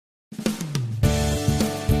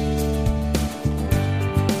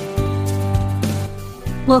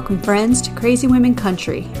Welcome, friends, to Crazy Women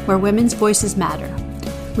Country, where women's voices matter.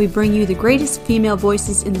 We bring you the greatest female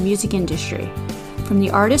voices in the music industry, from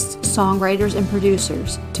the artists, songwriters, and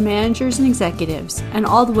producers, to managers and executives, and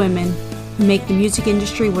all the women who make the music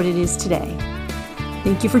industry what it is today.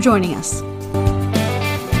 Thank you for joining us.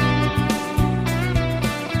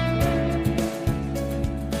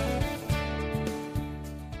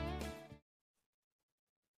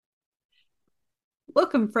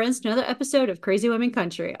 Welcome, friends, to another episode of Crazy Women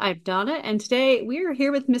Country. I'm Donna, and today we are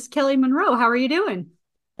here with Miss Kelly Monroe. How are you doing?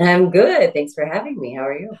 I'm good. Thanks for having me. How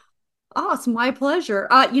are you? Oh, it's my pleasure.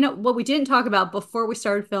 What we didn't talk about before we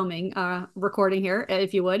started filming, recording here,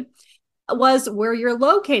 if you would, was where you're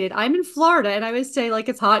located. I'm in Florida, and I always say like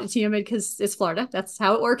it's hot, it's humid because it's Florida. That's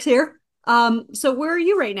how it works here. So where are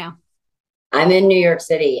you right now? I'm in New York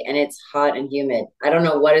City and it's hot and humid. I don't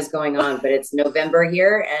know what is going on, but it's November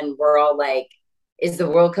here and we're all like, is the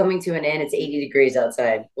world coming to an end? It's 80 degrees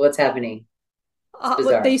outside. What's happening? It's What they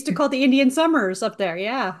bizarre. used to call the Indian summers up there.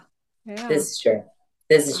 Yeah, yeah. This is true.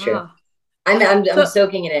 This is true. Ah, I'm so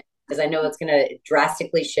soaking it in because I know it's going to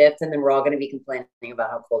drastically shift and then we're all going to be complaining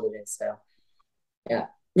about how cold it is. So, yeah.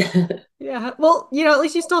 yeah. Well, at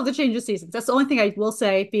least you still have the change of seasons. That's the only thing I will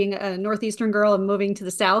say, being a northeastern girl and moving to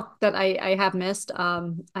the south, that I have missed.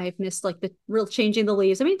 I've missed like the real changing the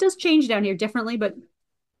leaves. I mean, it does change down here differently, but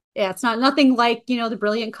yeah, it's not nothing like, the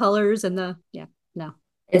brilliant colors and no.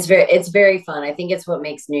 It's very fun. I think it's what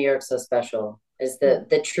makes New York so special is Mm,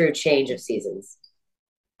 the true change of seasons.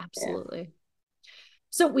 Yeah. absolutely.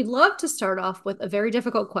 So we'd love to start off with a very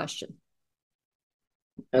difficult question.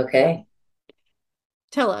 Okay.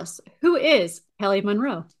 Tell us, who is Kelly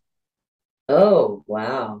Monroe? Oh,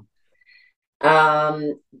 wow.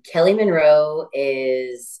 Kelly Monroe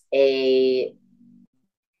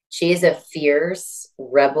she is a fierce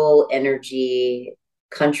rebel energy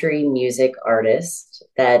country music artist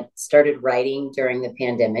that started writing during the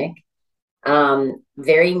pandemic.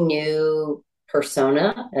 Very new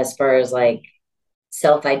persona as far as like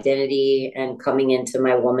self identity and coming into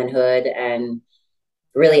my womanhood and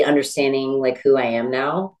really understanding like who I am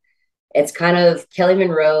now. It's kind of Kelly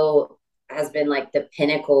Monroe has been like the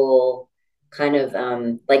pinnacle kind of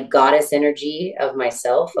like goddess energy of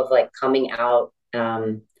myself of like coming out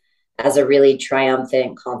as a really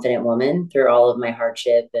triumphant confident woman through all of my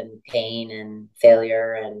hardship and pain and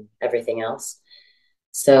failure and everything else.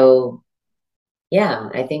 So yeah,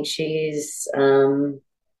 I think she's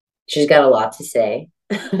got a lot to say.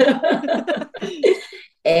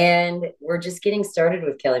 And we're just getting started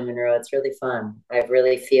with Kelly Monroe. It's really fun. I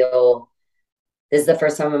really feel this is the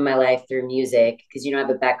first time in my life through music because I have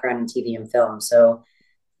a background in TV and film. So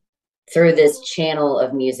through this channel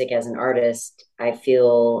of music as an artist, I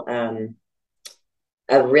feel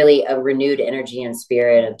a renewed energy and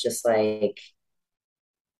spirit of just like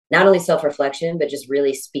not only self-reflection, but just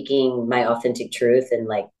really speaking my authentic truth and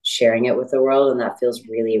like sharing it with the world. And that feels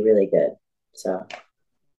really, really good. So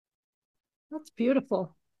That's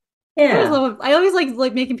beautiful. yeah. I always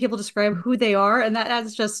like making people describe who they are, and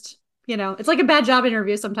that's just, it's like a bad job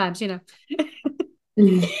interview sometimes. You're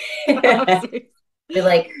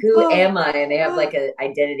like, who Oh, am I? And they have oh, like an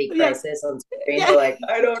identity yeah, crisis on screen. They're yeah. like,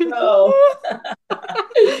 I don't know.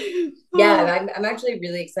 Yeah, Oh, I'm actually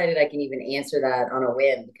really excited I can even answer that on a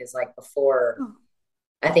whim because like before, oh,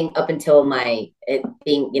 I think up until my it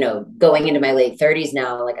being, going into my late 30s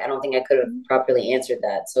now, like I don't think I could have properly answered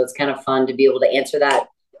that. So it's kind of fun to be able to answer that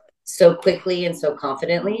so quickly and so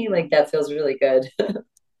confidently. Like that feels really good.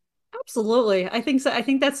 absolutely. I think so. I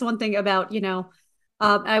think that's one thing about,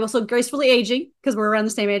 I also gracefully aging because we're around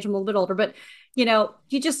the same age. I'm a little bit older, but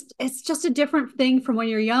it's just a different thing from when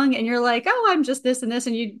you're young and you're like, oh, I'm just this and this.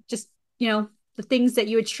 And you just, the things that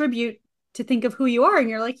you attribute to think of who you are. And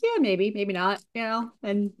you're like, yeah, maybe not,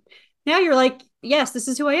 and now you're like, yes, this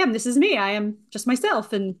is who I am. This is me. I am just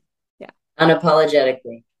myself. And yeah,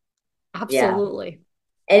 Unapologetically. Yeah. absolutely.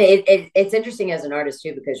 And it's interesting as an artist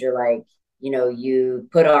too, because you're like, you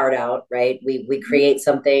put art out, right? We create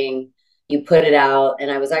something, you put it out. And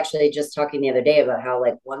I was actually just talking the other day about how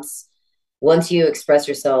like once you express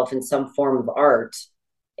yourself in some form of art,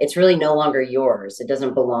 it's really no longer yours. It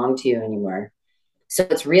doesn't belong to you anymore. So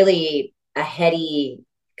it's really a heady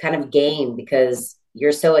kind of game because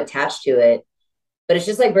you're so attached to it. But it's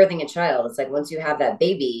just like birthing a child. It's like once you have that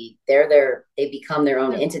baby, they become their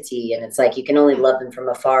own Yeah. entity. And it's like you can only Yeah. love them from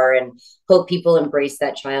afar and hope people embrace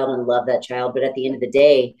that child and love that child. But at the end of the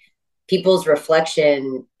day, people's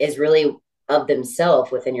reflection is really of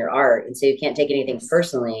themselves within your art. And so you can't take anything Yes.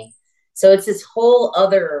 personally. So it's this whole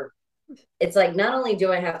other it's like not only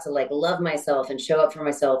do I have to like love myself and show up for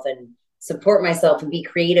myself and support myself and be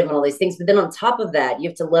creative and all these things, but then on top of that, you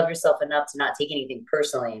have to love yourself enough to not take anything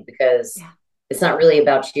personally because Yeah, it's not really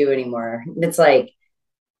about you anymore. It's like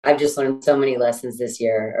I've just learned so many lessons this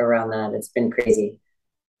year around that. It's been crazy.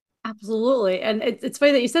 absolutely. And it's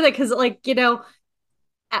funny that you said that because, like,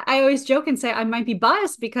 I always joke and say I might be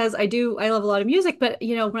biased because I love a lot of music, but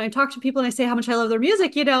when I talk to people and I say how much I love their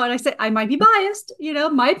music, and I say I might be biased,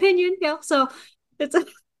 my opinion, so it's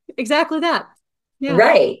exactly that. Yeah.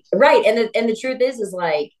 Right, right. And the truth is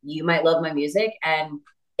like you might love my music and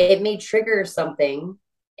it may trigger something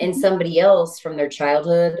in Mhm. somebody else from their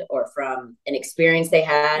childhood or from an experience they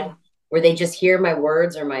had Yeah. where they just hear my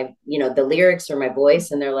words or my, the lyrics or my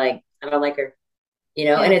voice and they're like, I don't like her, and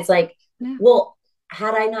Yeah. it's like, Yeah. well,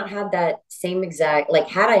 had I not had that same exact, like,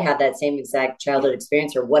 had I had that same exact Yeah. childhood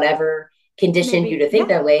experience or whatever conditioned you Maybe. to think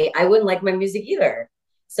Yeah. that way, I wouldn't like my music either.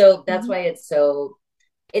 So that's Mhm. why it's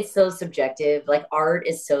so subjective. Like art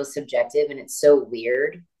is so subjective and it's so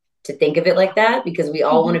weird to think of it Yeah. like that because we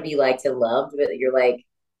all want to Mhm. be liked and loved, but you're like,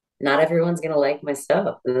 not everyone's gonna like my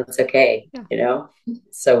stuff, and that's okay, Yeah.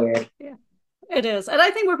 So weird. Yeah. It is. And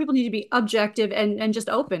I think more people need to be objective and just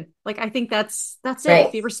open. Like I think that's it.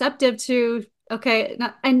 Right. Be receptive to okay,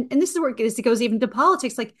 not, and this is where it goes even to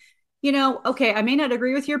politics. Like, okay, I may not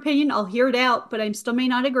agree with your opinion. I'll hear it out, but I still may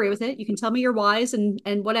not agree with it. You can tell me your whys and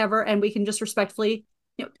whatever, and we can just respectfully,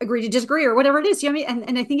 agree to disagree or whatever it is. You know what I mean?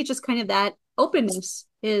 And I think it's just kind of that openness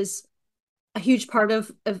is a huge part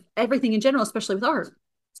of everything in general, especially with art.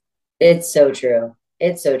 It's so true.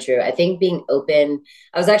 It's so true. I think being open.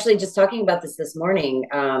 I was actually just talking about this morning,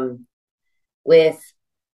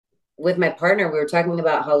 with my partner. We were talking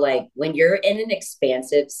about how like when you're in an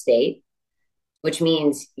expansive state, which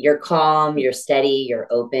means you're calm, you're steady, you're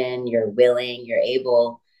open, you're willing, you're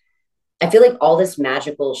able. I feel like all this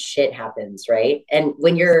magical shit happens, right? And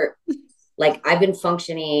when you're like, I've been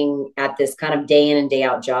functioning at this kind of day in and day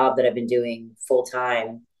out job that I've been doing full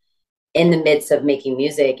time in the midst of making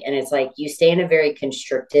music. And it's like you stay in a very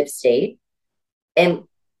constrictive state. And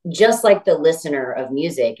just like the listener of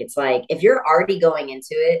music, it's like if you're already going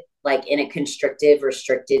into it like in a constrictive,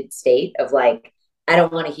 restricted state of like, I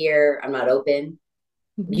don't want to hear, I'm not open,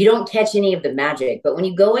 you Mhm. don't catch any of the magic. But when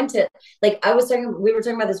you go into like we were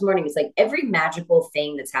talking about this morning, it's like every magical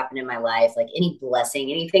thing that's happened in my life, like any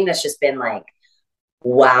blessing, anything that's just been like,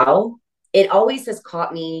 wow, it always has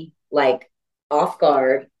caught me like off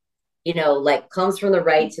guard, like comes from the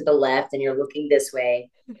right to the left and you're looking this way.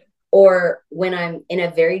 Or when I'm in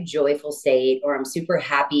a very joyful state or I'm super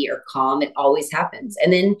happy or calm, it always happens.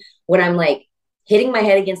 And then when I'm like hitting my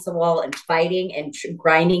head against the wall and fighting and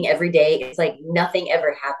grinding every day, it's like nothing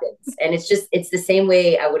ever happens. And it's the same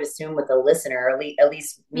way I would assume with a listener, or at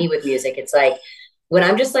least Yeah. me with music. It's like when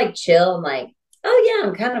I'm just like chill, I'm like, oh yeah,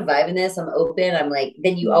 I'm kind of vibing this, I'm open, I'm like,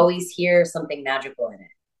 then you Mhm. always hear something magical in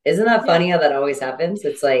it. Isn't that Yeah. funny how that always happens?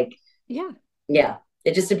 It's like, Yeah. yeah,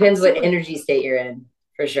 it just depends what Absolutely. energy state you're in,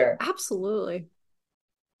 for sure. Absolutely.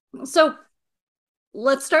 So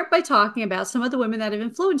let's start by talking about some of the women that have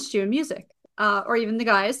influenced you in music, or even the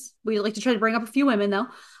guys. We like to try to bring up a few women, though.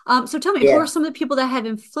 So tell me, who are Yeah. some of the people that have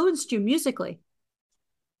influenced you musically?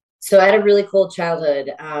 So I had a really cool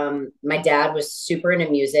childhood. My dad was super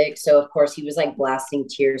into music. So of course he was like blasting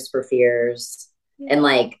Tears for Fears Yeah. and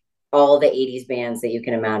like all the 80s bands that you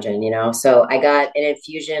can imagine. So I got an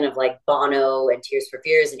infusion of like Bono and Tears for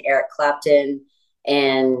Fears and Eric Clapton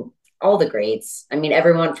and all the greats. I mean,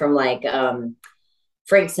 everyone from like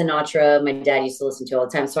Frank Sinatra, my dad used to listen to all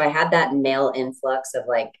the time. So I had that male influx of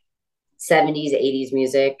like 70s, 80s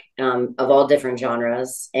music, of all different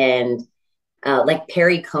genres. And like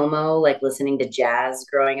Perry Como, like listening to jazz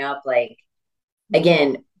growing up, like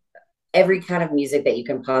again, every kind of music that you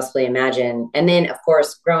can possibly imagine. And then, of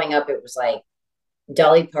course, growing up, it was like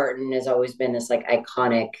Dolly Parton has always been this like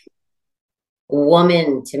iconic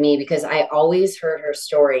woman to me because I always heard her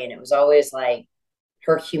story and it was always like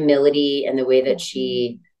her humility and the way that Mhm.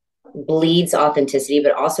 she bleeds authenticity,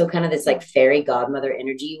 but also kind of this like fairy godmother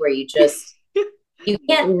energy where you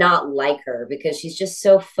can't not like her because she's just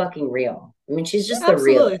so fucking real. I mean, she's just the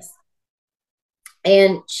Absolutely. realest.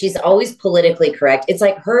 And she's always politically correct. It's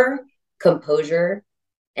like her composure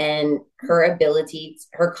and her ability,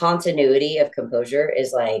 her continuity of composure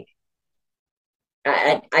is like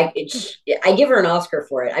I give her an Oscar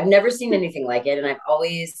for it. I've never seen anything like it, and I've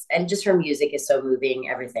always and just her music is so moving,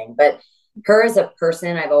 everything. But her as a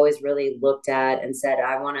person, I've always really looked at and said,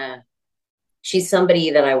 I want to. She's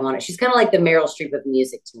somebody that I want to. She's kind of like the Meryl Streep of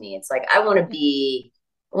music to me. It's like I want to be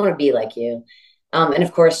like you. And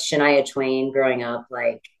of course, Shania Twain growing up,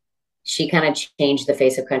 like she kind of changed the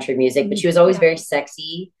face of country music, but she was always Yeah. very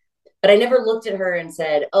sexy. But I never looked at her and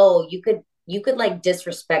said, "Oh, you could like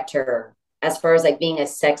disrespect her as far as like being a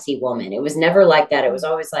sexy woman." It was never like that. It was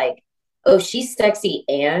always like, "Oh, she's sexy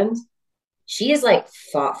and she has like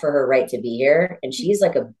fought for her right to be here and she's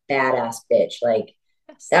like a badass bitch. Like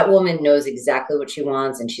Yes. that woman knows exactly what she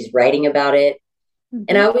wants and she's writing about it."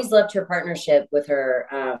 And I Mm-hmm. always loved her partnership with her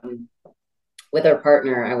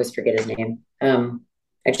partner. I always forget his name.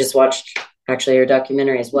 I just watched actually her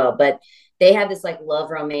documentary as well, but they had this like love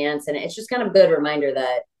romance, and it's just kind of a good reminder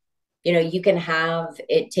that you can have,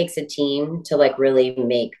 it takes a team to like really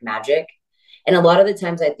make magic. And a lot of the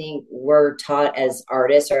times I think we're taught as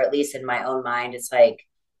artists, or at least in my own mind, it's like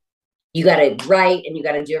you got to write and you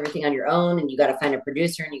got to do everything on your own and you got to find a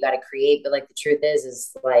producer and you got to create. But like the truth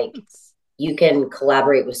is like Yes. you can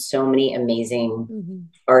collaborate with so many amazing Mm-hmm.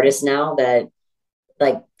 artists now that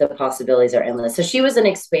like the possibilities are endless. So she was an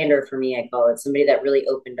expander for me, I call it, somebody that really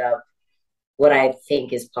opened up what I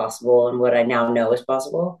think is possible and what I now know is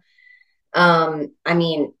possible. I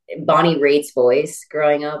mean, Bonnie Raitt's voice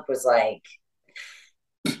growing up was like,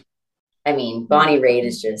 I mean, Bonnie Raitt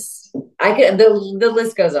is just, I could, the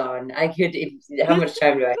list goes on. I could, how much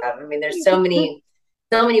time do I have? I mean, there's so many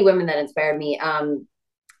women that inspired me.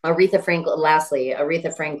 Aretha Franklin, lastly,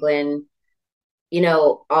 Aretha Franklin,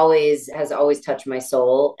 always touched my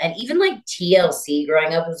soul. And even like TLC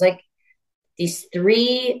growing up, it was like these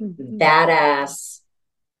three Mm-hmm. badass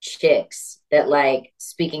chicks that, like,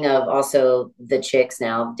 speaking of also the chicks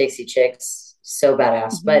now, Dixie Chicks, so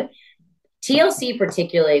badass. Mm-hmm. But TLC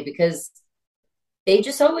particularly because they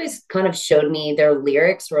just always kind of showed me their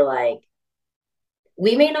lyrics were like,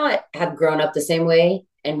 we may not have grown up the same way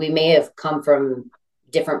and we may have come from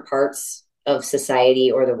different parts of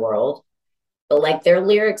society or the world, but like their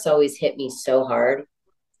lyrics always hit me so hard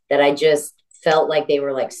that I just felt like they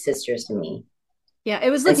were like sisters to me. Yeah, it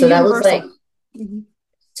was And like a so that was like universal. Mm-hmm.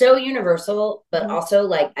 so universal, but Mm-hmm. also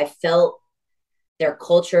like I felt their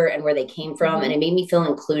culture and where they came from, and Mm-hmm. it made me feel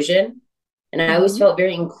inclusion. And I always Mm-hmm. felt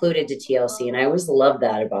very included to TLC, and I always loved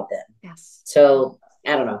that about them. Yes. So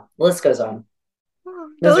I don't know. The list goes on. Well,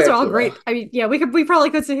 Those those are are a all few though. great. I mean, yeah, we probably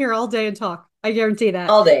could sit here all day and talk. I guarantee that.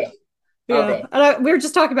 All day, all Yeah. day. And we were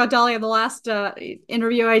just talking about Dolly in the last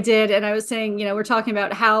interview I did. And I was saying, we're talking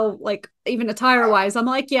about how, like, even attire wise, I'm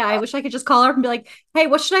like, yeah, I wish I could just call her up and be like, hey,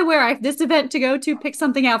 what should I wear? I have this event to go to. Pick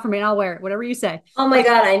something out for me and I'll wear it, whatever you say. Oh my Like,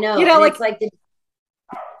 God, I know. And like, it's like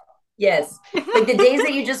yes, like the days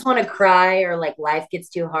that you just want to cry or like life gets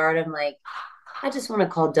too hard. I'm like, I just want to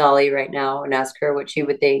call Dolly right now and ask her what she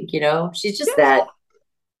would think. She's just yes, that.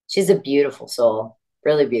 She's a beautiful soul,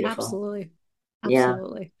 really beautiful. absolutely. Yeah.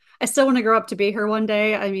 Absolutely. I still want to grow up to be her one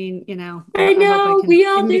day. I mean, I I hope I know, can we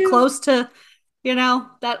all even be do. close to,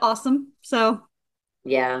 that awesome. So,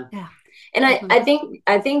 Yeah. yeah, And I, definitely. I think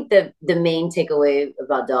I think the main takeaway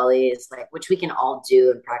about Dolly is like, which we can all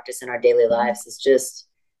do and practice in our daily Mhm. lives, is just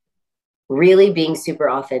really being super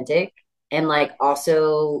authentic and like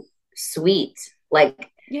also sweet.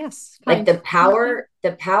 Yes, Like kind.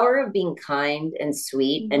 the power of being kind and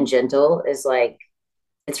sweet and Mhm. gentle is like,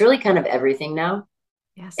 it's really kind of everything now.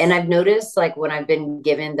 And Yes, I've noticed like when I've been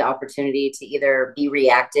given the opportunity to either be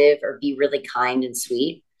reactive or be really kind and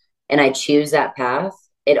sweet, and I choose that path,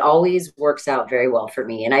 it always works out very well for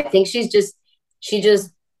me. And I think she just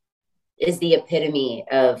is the epitome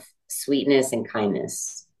of sweetness and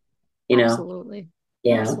kindness, you know? absolutely.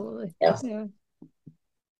 Yeah. Absolutely. Yeah. Yeah.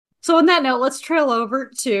 So on that note, let's trail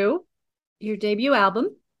over to your debut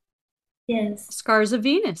album, Yes. Scars of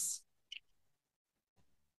Venus.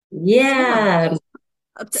 So, Yeah.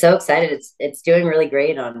 I'm uh, so excited. It's doing really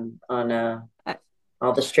great on uh,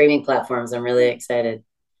 all the streaming platforms. I'm really excited.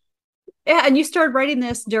 yeah, and you started writing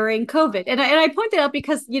this during COVID. And I point that out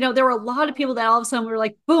because, there were a lot of people that all of a sudden were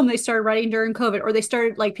like, boom, they started writing during COVID, or they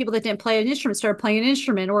started like people that didn't play an instrument started playing an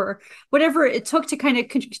instrument, or whatever it took to kind of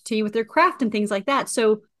continue with their craft and things like that.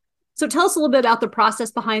 So tell us a little bit about the process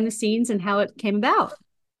behind the scenes and how it came about.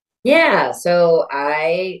 Yeah. So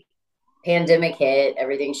I pandemic hit,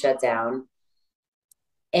 everything shut down.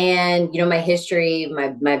 And my history,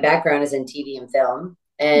 my background is in TV and film.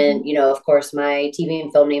 And Mm-hmm. of course, my TV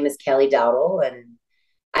and film name is Kelly Dowdle, and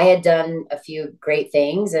I had done a few great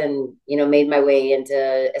things, and made my way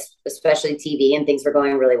into especially TV, and things were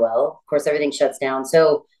going really well. Of course, everything shuts down,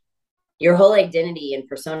 so your whole identity and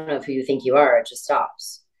persona of who you think you are, it just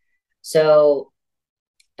stops. So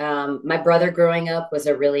my brother growing up was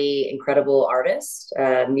a really incredible artist,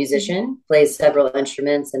 Mm-hmm. musician, plays several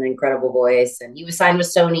instruments, an incredible voice. And he was signed with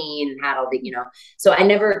Sony and had all so I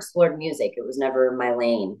never explored music. It was never my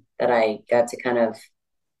lane that I got to kind of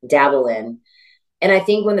dabble in. And I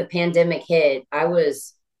think when the pandemic hit, I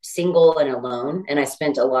was single and alone. And I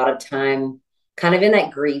spent a lot of time kind of in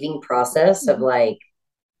that grieving process of Mhm. like,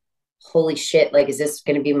 holy shit, like, is this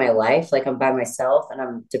going to be my life? Like, I'm by myself and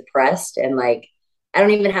I'm depressed. And like, I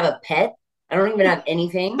don't even have a pet. I don't even have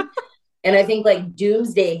anything. And I think like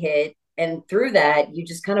doomsday hit. And through that, you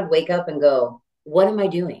just kind of wake up and go, what am I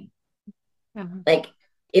doing? Uh-huh. Like,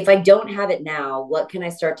 if I don't have it now, what can I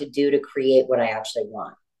start to do to create what I actually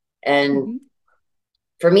want? And Mhm.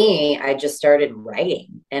 for me, I just started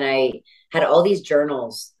writing and I had all these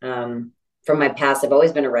journals from my past. I've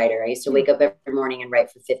always been a writer. I used to Yeah. wake up every morning and write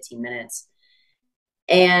for 15 minutes.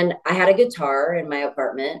 And I had a guitar in my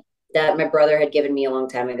apartment that my brother had given me a long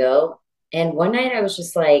time ago. And one night I was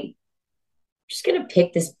just like, just gonna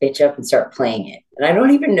pick this bitch up and start playing it. And I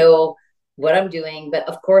don't even know what I'm doing, but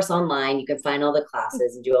of course online you can find all the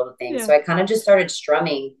classes and do all the things. Yeah. So I kind of just started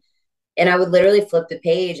strumming and I would literally flip the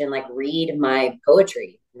page and like read my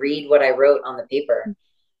poetry, read what I wrote on the paper.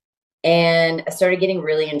 And I started getting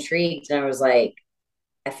really intrigued and I was like,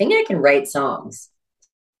 I think I can write songs.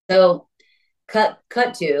 So cut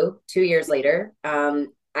to 2 years later,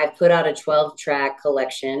 I put out a 12 track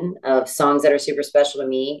collection of songs that are super special to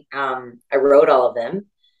me. I wrote all of them.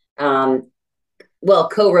 Um, well,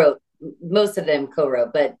 co-wrote most of them,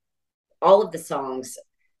 co-wrote, but all of the songs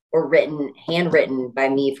were written, handwritten by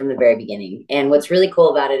me from the very beginning. And what's really cool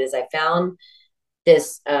about it is I found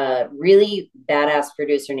this really badass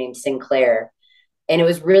producer named Sinclair. And it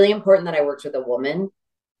was really important that I worked with a woman.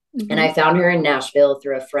 And I Mhm. found her in Nashville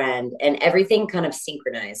through a friend, and everything kind of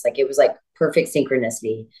synchronized. Like it was like perfect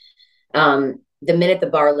synchronicity. The minute the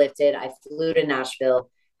bar lifted, I flew to Nashville.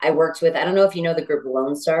 I worked with, I don't know if you know the group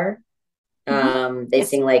Lone Star. Mhm. They Yes.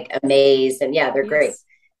 sing like Amaze, and yeah, they're great. Yes.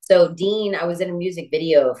 So Dean, I was in a music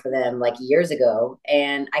video for them like years ago,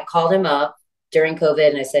 and I called him up during COVID,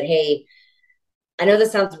 and I said, "Hey, I know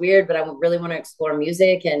this sounds weird, but I really want to explore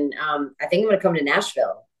music, and I think I'm going to come to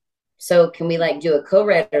Nashville. So can we like do a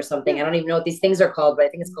co-write or something? Yeah. I don't even know what these things are called, but I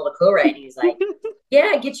think it's called a co-write." And he's like,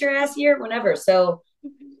 "Yeah, get your ass here whenever." So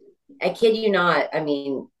I kid you not. I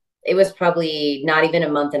mean, it was probably not even a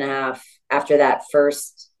month and a half after that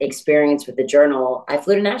first experience with the journal. I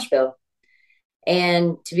flew to Nashville.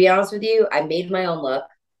 And to be honest with you, I made my own luck.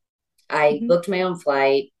 I Mhm. booked my own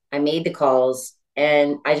flight. I made the calls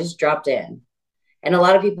and I just dropped in. And a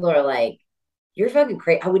lot of people are like, you're fucking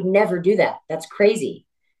crazy. I would never do that. That's crazy.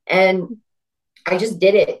 And I just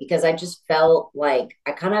did it because I just felt like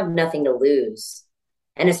I kind of have nothing to lose.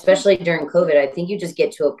 And Yeah. especially during COVID, I think you just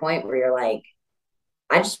get to a point where you're like,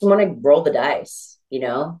 I just want to roll the dice, you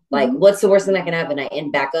know? Like, Mhm. what's the worst thing that can happen? I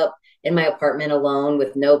end back up in my apartment alone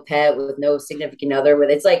with no pet, with no significant other, with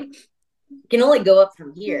it's like, can only go up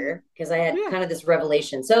from here because I had Yeah. kind of this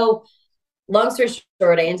revelation. So, long story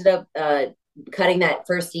short, I ended up cutting that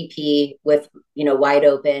first EP with, Wide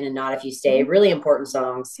Open and Not If You Stay, Mhm. really important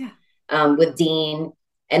songs Yeah. with Dean.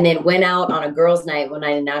 And then went out on a girls' night one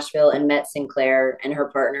night in Nashville and met Sinclair and her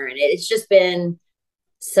partner. And it's just been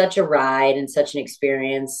such a ride and such an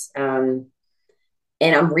experience.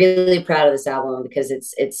 And I'm really proud of this album because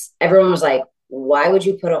it's everyone was like, why would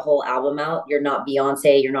you put a whole album out? You're not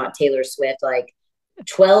Beyonce, you're not Taylor Swift. Like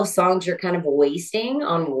 12 songs you're kind of wasting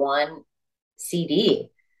on one CD,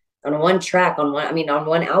 on one track, on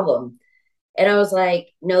one album. And I was like,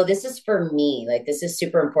 no, this is for me. Like this is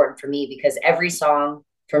super important for me because every song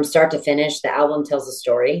from start to finish, the album tells a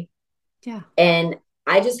story. Yeah. And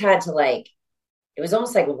I just had to like, it was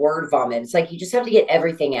almost like word vomit. It's like you just have to get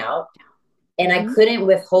everything out and I Mhm. couldn't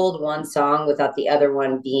withhold one song without the other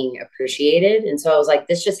one being appreciated. And so I was like,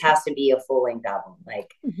 this just has to be a full length album.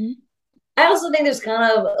 Like, Mhm. I also think there's kind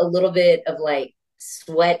of a little bit of like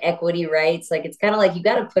sweat equity rights. Like, it's kind of like you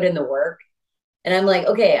got to put in the work. And I'm like,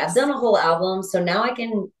 okay, I've done Yes. a whole album. So now I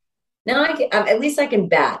can, at least I can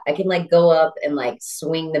bat. I can like go up and like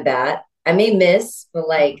swing the bat. I may miss, but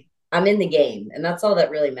like I'm in the game. And that's all that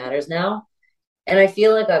really matters now. And I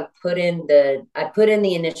feel like I put in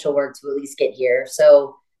the initial work to at least get here.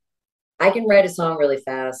 So I can write a song really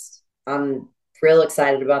fast. I'm real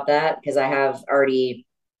excited about that because I have already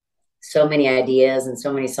so many ideas and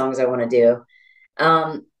so many songs I want to do.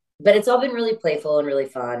 Um, but it's all been really playful and really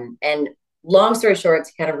fun. And long story short,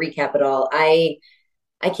 to kind of recap it all, I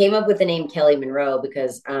came up with the name Kelly Monroe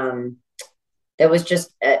because that was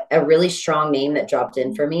just a really strong name that dropped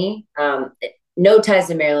in Mhm. for me. No ties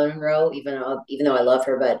to Marilyn Monroe, even though I love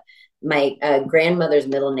her, but my grandmother's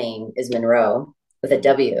middle name is Monroe with a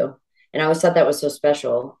W, and I always thought that was so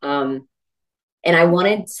special. And I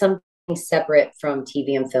wanted something separate from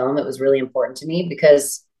TV and film. It was really important to me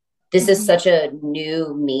because this is Mhm. such a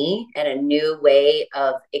new me and a new way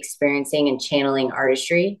of experiencing and channeling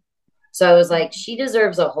artistry. So I was like, she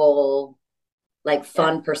deserves a whole like Yeah,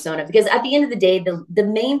 fun persona because at the end of the day, the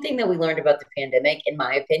main thing that we learned about the pandemic, in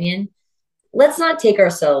my opinion, let's not take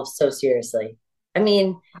ourselves so seriously. I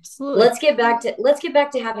mean, absolutely. let's get back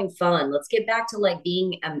to having fun. Let's get back to like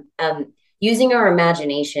being using our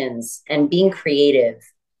imaginations and being creative.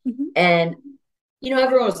 Mhm. And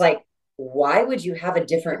everyone was like, why would you have a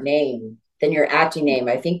different name than your acting name?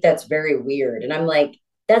 I think that's very weird. And I'm like,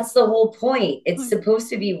 that's the whole point. It's supposed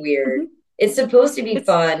to be weird. Mhm. It's supposed to be It's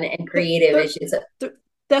fun and the, creative. the, It's the,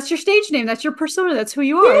 that's your stage name. That's your persona. That's who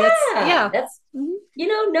you are. That's yeah, yeah. that's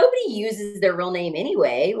Mhm. nobody uses their real name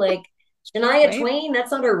anyway. Like Shania Right? Twain,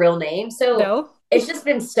 that's not her real name. So No. it's just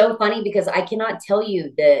been so funny because I cannot tell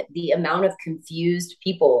you the amount of confused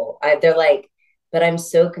people. They're like, but I'm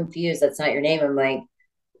so confused. That's not your name. I'm like,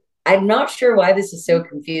 I'm not sure why this is so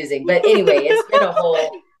confusing. But anyway, it's been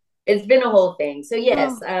a whole thing. So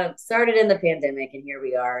yes, Oh. started in the pandemic and here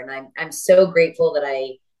we are. And I'm so grateful that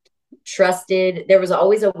I trusted. There was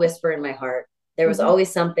always a whisper in my heart. There was Mhm.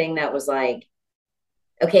 always something that was like,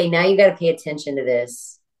 okay, now you got to pay attention to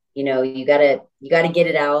this. You got to get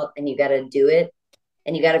it out and you got to do it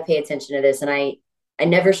and you got to pay attention to this. And I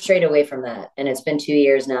never strayed away from that. And it's been 2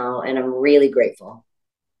 years now and I'm really grateful.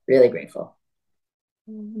 Really grateful.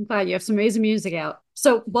 I'm glad you have some amazing music out.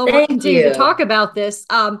 So while we're Thank continuing to talk you. about this,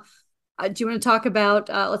 do you want to talk about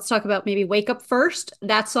let's talk about maybe Wake Up First,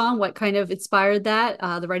 that song, what kind of inspired that,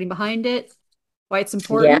 the writing behind it, why it's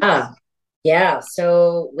important? Yeah. Yeah.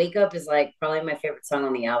 So Wake Up is like probably my favorite song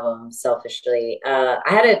on the album, selfishly.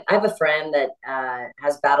 I have a friend that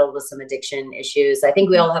has battled with some addiction issues. I think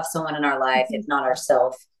we Mhm. all have someone in our life, if Mhm. not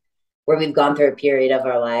ourselves, where we've gone through a period of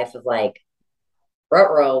our life of like,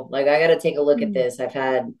 row, like I gotta take a look at Mhm. this. I've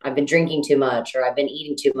been drinking too much, or I've been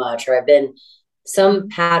eating too much, or I've been some Mhm.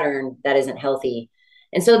 pattern that isn't healthy.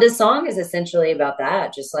 And so this song is essentially about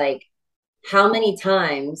that. Just like how many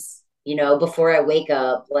times, before I wake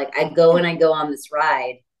up, like I go on this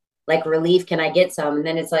ride, like relief, can I get some? And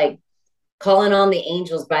then it's like calling on the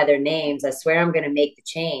angels by their names. I swear I'm going to make the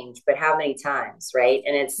change, but how many times, right?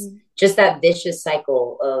 And it's Mhm. just that vicious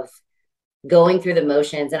cycle of going through the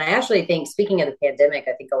motions. And I actually think, speaking of the pandemic,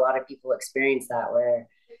 I think a lot of people experience that where,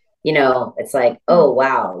 it's like, oh, Mhm.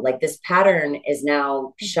 wow, like this pattern is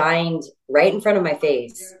now shined right in front of my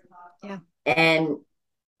face. Yeah. And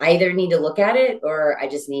I either need to look at it or I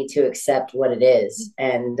just need to accept what it is.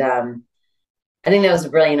 And I think that was a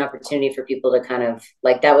brilliant opportunity for people to kind of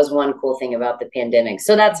like that was one cool thing about the pandemic.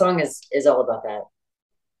 So that Yeah. song is all about that.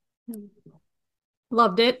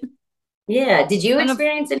 Loved it. Yeah. Did you And of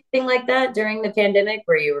experience anything like that during the pandemic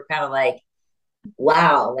where you were kind of like,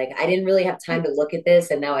 wow, like I didn't really have time to look at this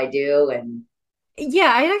and now I do? And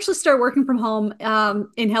yeah, I actually started working from home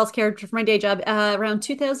in healthcare for my day job around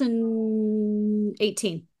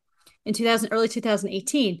 2018, in 2000, early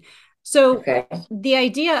 2018. So okay. the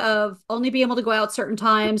idea of only being able to go out certain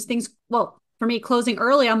times, things, well, for me, closing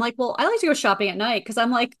early, I'm like, well, I like to go shopping at night because I'm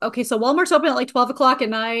like, okay, so Walmart's open at like 12 o'clock at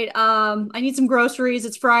night. I need some groceries.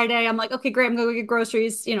 It's Friday. I'm like, okay, great. I'm gonna go get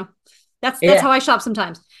groceries. That's how Yeah. I shop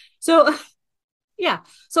sometimes. So yeah.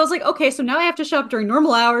 So I was like, okay, so now I have to shop during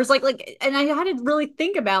normal hours. And I had to really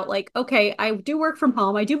think about like, okay, I do work from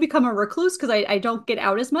home. I do become a recluse because I don't get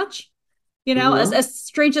out as much. Hmm. As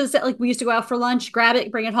strange as that, like we used to go out for lunch, grab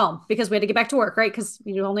it, bring it home because we had to get back to work, right? Because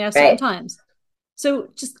we only have certain Right. times. So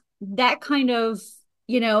just that kind of,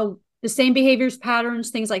 the same behaviors,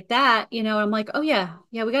 patterns, things like that, I'm like, oh yeah,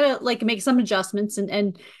 yeah, we gotta like make some adjustments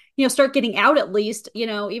and start getting out at least,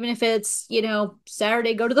 even if it's,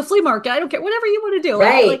 Saturday, go to the flea market. I don't care, whatever you want to do.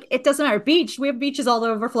 Like Right. it doesn't matter. Beach, we have beaches all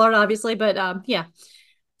over Florida, obviously, but yeah.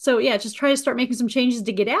 So yeah, just try to start making some changes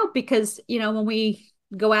to get out because, when we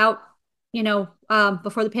go out,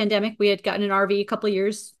 before the pandemic, we had gotten an RV a couple of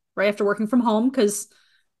years right after working from home because,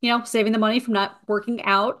 saving the money from not working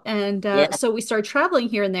out. And Yeah. so we started traveling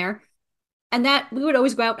here and there. And that we would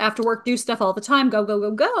always go out after work, do stuff all the time, go, go,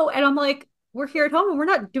 go, go. And I'm like, we're here at home and we're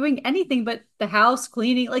not doing anything but the house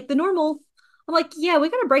cleaning, like the normal. I'm like, yeah, we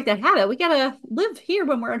got to break that habit. We got to live here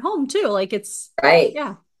when we're at home too. Like Right.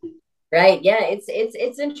 yeah. Right. Yeah.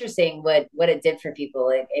 It's interesting what it did for people.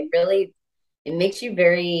 It really it makes you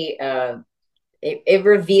very it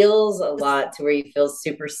reveals a lot to where you feel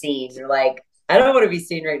super seen. You're like, I don't want to be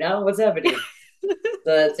seen right now. What's happening? So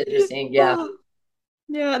that's interesting. Yeah. Oh,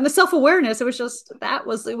 yeah, and the self-awareness, it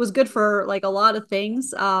was good for like a lot of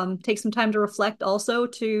things. Take some time to reflect also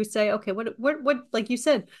to say, okay, what like you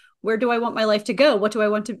said, where do I want my life to go? What do I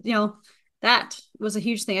want to, that was a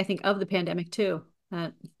huge thing I think of the pandemic too.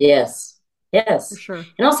 That Yes. for Yes. sure.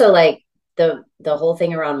 And also like the whole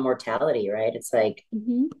thing around mortality, right? It's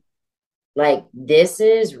Hmm. like this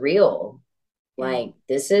is real. Yeah. Like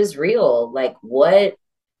this is real. Like what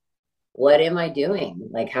am I doing?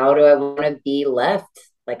 Like how do I want to be left?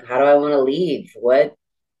 Like how do I want to leave? What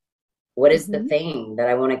is the Hmm. thing that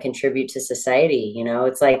I want to contribute to society? You know,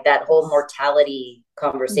 it's like that whole Yes. mortality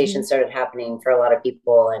conversation Hmm. started happening for a lot of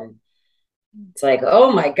people. And it's like,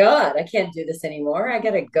 oh my God, I can't do this anymore. I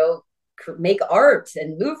got to go make art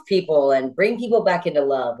and move people and bring people back into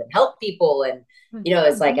love and help people. And, you know,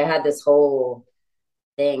 it's like Hmm. I had this whole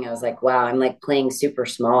thing. I was like, wow, I'm like playing super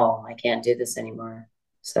small. I can't do this anymore.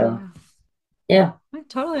 So, Yeah, yeah, I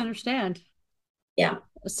totally understand. yeah.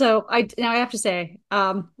 So I have to say,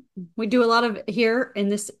 we do a lot of here in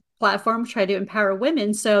this platform, try to empower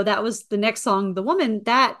women. So that was the next song, The Woman,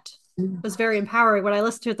 that was very empowering when I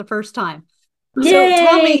listened to it the first time. So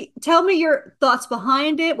Yay. tell me your thoughts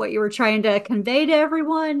behind it, what you were trying to convey to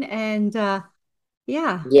everyone, and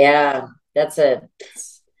yeah, Yeah, that's a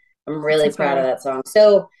I'm it's really proud of inspiring. that song.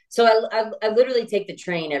 So I literally take the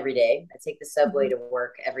train every day. I take the subway Mhm. to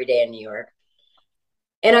work every day in New York.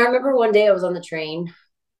 And I remember one day I was on the train,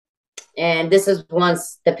 and this is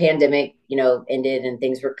once the pandemic, you know, ended and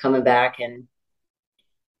things were coming back, and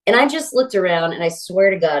I just looked around, and I swear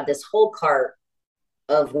to God, this whole cart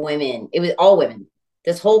of women, it was all women.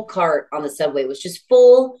 This whole cart on the subway was just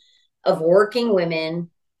full of working women,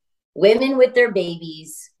 women with their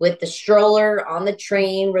babies, with the stroller on the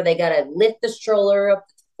train where they got to lift the stroller up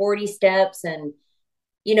 40 steps, and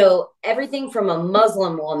you know, everything from a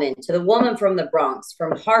Muslim woman to the woman from the Bronx,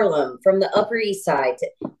 from Harlem, from the Upper East Side, to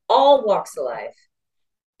all walks of life.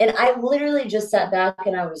 And I literally just sat back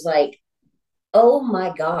and I was like, oh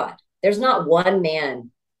my God, there's not one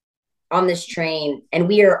man on this train, and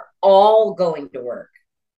we are all going to work.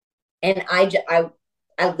 And I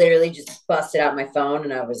literally just busted out my phone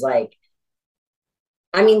and I was like,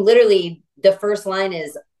 I mean, literally, the first line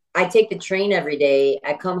is, I take the train every day.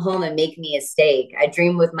 I come home and make me a steak. I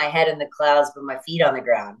dream with my head in the clouds, but my feet on the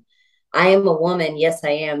ground. I am a woman. Yes, I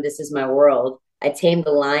am. This is my world. I tame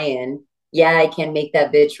the lion. Yeah, I can make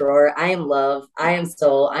that bitch roar. I am love. I am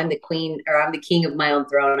soul. I'm the queen, or I'm the king of my own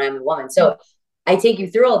throne. I'm a woman. So I take you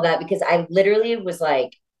through all that because I literally was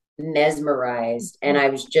like mesmerized and Mhm. I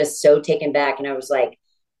was just so taken back. And I was like,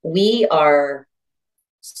 we are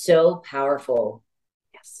so powerful,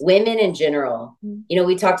 Yes. women in general. Mhm. You know,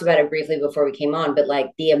 we talked about it briefly before we came on, but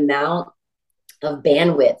like the amount of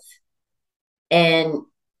bandwidth and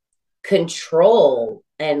control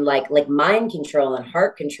and like mind control and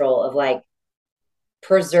heart control of like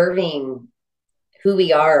preserving who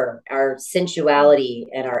we are, our sensuality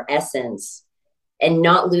and our essence, and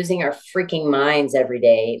not losing our freaking minds every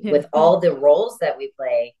day Yeah. with all the roles that we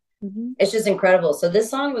play. Mhm. It's just incredible. So this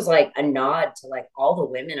song was like a nod to like all the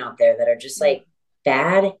women out there that are just Yeah. like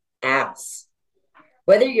bad ass.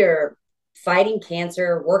 Whether you're fighting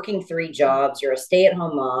cancer, working three jobs, you're a stay at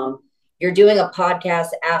home mom, you're doing a podcast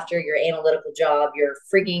after your analytical job, you're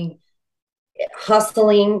freaking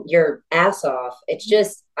hustling your ass off. It's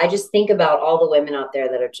just, I just think about all the women out there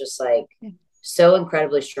that are just like Yeah. so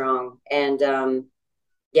incredibly strong. And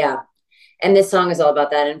yeah. And this song is all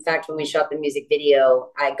about that. In fact, when we shot the music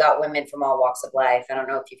video, I got women from all walks of life. I don't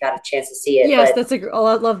know if you've had a chance to see it, Yes, but that's oh,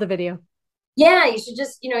 I love the video. yeah, you should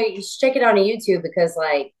just, you know, you should check it out on YouTube because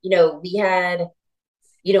like, we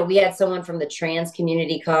had someone from the trans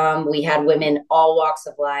community come. We had women all walks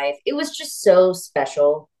of life. It was just so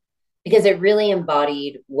special because it really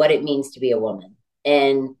embodied what it means to be a woman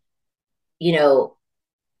and, you know,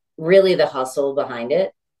 really the hustle behind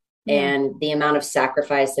it Yeah. and the amount of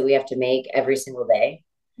sacrifice that we have to make every single day.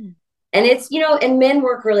 And it's, and men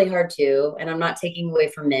work really hard too. And I'm not taking away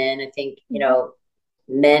from men. I think, Mhm.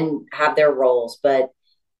 men have their roles, but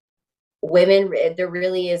women, there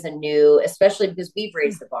really is a new, especially because we've Yeah.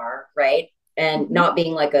 raised the bar, right? And Mhm. not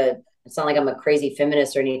being like it's not like I'm a crazy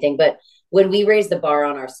feminist or anything, but when we raise the bar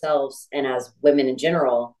on ourselves and as women in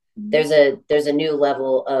general, Mhm. there's a new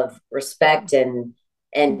level of respect and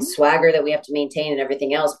Mhm. swagger that we have to maintain and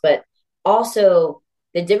everything else. But also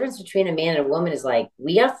the difference between a man and a woman is like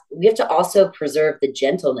we have to also preserve the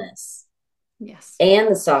gentleness Yes. and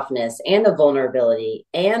the softness and the vulnerability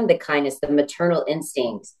and the kindness, the maternal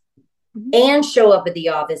instincts, Mhm. and show up at the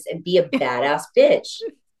office and be a badass bitch.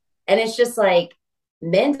 And it's just like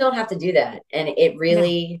men don't have to do that. And No. it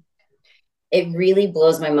really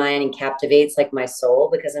blows my mind and captivates like my soul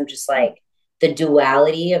because I'm just like the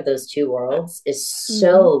duality of those two worlds is Mhm.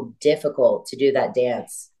 so difficult to do that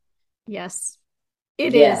dance. Yes.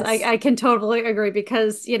 It is. Yes. I can totally agree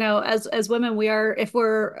because, as women, we are, if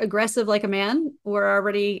we're aggressive like a man,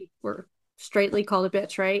 we're straightly called a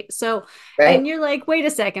bitch, right? So, and Right. you're like, wait a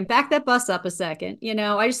second, back that bus up a second.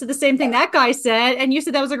 I just said the same thing that guy said, and you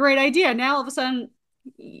said that was a great idea. Now all of a sudden,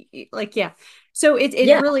 like, yeah. So it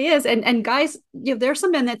Yeah. really is, and guys, there are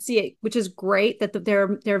some men that see it, which is great. That they're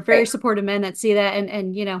very Right. supportive men that see that,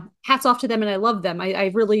 and hats off to them, and I love them.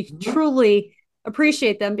 I really Mhm. truly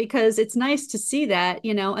appreciate them because it's nice to see that,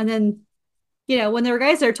 and then when there are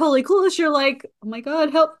guys that are totally clueless, you're like, oh my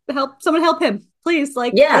God, help, someone help him, please.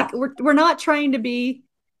 Like Yeah. we're not trying to be,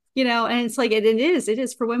 and it's like it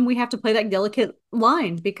is for when we have to play that delicate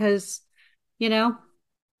line because, you know,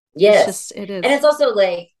 it's Yes. just it And is. it's also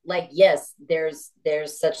like yes, there's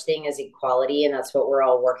such thing as equality, and that's what we're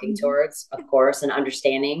all working Mhm. towards, of course, and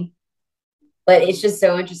understanding. But it's just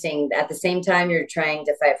so interesting. At the same time you're trying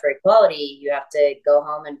to fight for equality, you have to go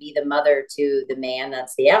home and be the mother to the man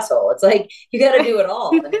that's the asshole. It's like you got to do it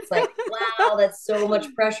all. And it's like, wow, that's so much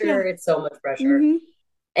Yeah. pressure. It's so much pressure. Hmm.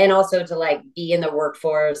 And also to like be in the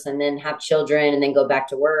workforce and then have children and then go back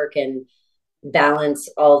to work and balance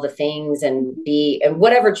all the things and be and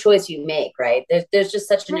whatever choice you make, right? There's just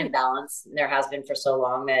such an Right. imbalance. There has been for so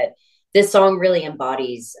long that this song really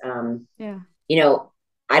embodies Yeah. you know,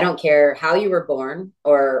 I don't care how you were born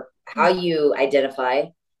or how you identify.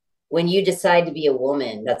 When you decide to be a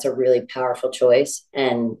woman, that's a really powerful choice,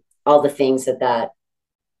 and all the things that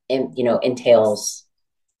entails.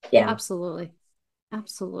 Yeah. Absolutely.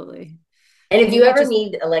 Absolutely. And I if mean, you that ever just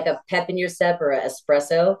need like a pep in your step or an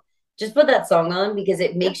espresso, just put that song on because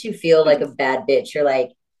it makes you feel like a bad bitch. You're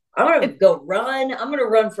like, I'm gonna it, go run. I'm gonna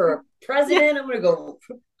run for yeah. president. I'm gonna go.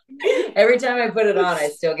 Every time I put it on, Oh.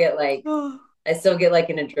 I still get like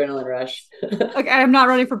an adrenaline rush. Okay, I'm not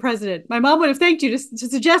running for president. My mom would have thanked you to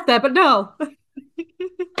suggest that, but no. I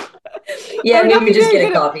Yeah, would not maybe be just very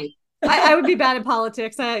get a good at. coffee. I would be bad at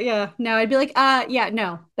politics. Yeah, no, I'd be like, yeah,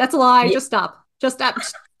 no, that's a lie. Yeah, Just stop. Just stop.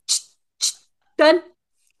 Done.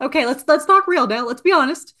 Okay, let's talk real now. Let's be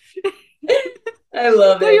honest. I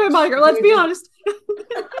love No, you're it. my bodyguard. Let's You're be just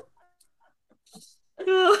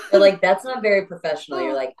honest. they're like, that's not very professional.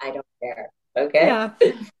 You're Oh, like, I don't care. Okay. yeah.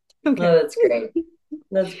 Oh, Okay. that's great.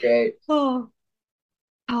 That's great. Oh,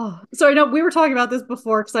 so I know we were talking about this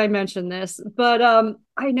before because I mentioned this, but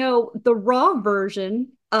I know the raw version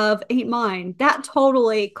of Ain't Mine that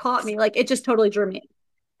totally caught me. Like it just totally drew me in.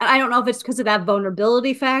 And I don't know if it's because of that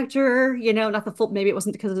vulnerability factor, not the full, maybe it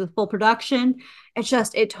wasn't because of the full production.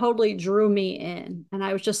 It totally drew me in, and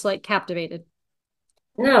I was just like captivated.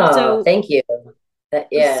 No, So, thank you.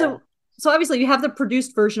 Yeah. so, so obviously you have the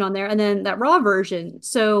produced version on there, and then that raw version.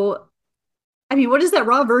 So, I mean, what does that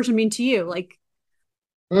raw version mean to you? Like,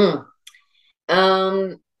 Mm.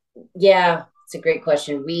 Um, yeah, it's a great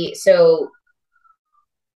question. So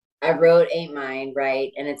I wrote Ain't Mine,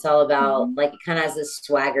 right? And it's all about mhm, like it kind of has this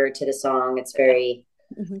swagger to the song. It's yeah. very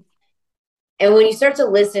Mhm. and when you start to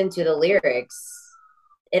listen to the lyrics,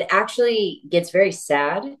 it actually gets very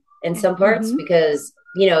sad in some parts Mhm. because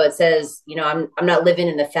it says I'm not living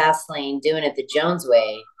in the fast lane doing it the Jones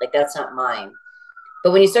way, like that's not mine.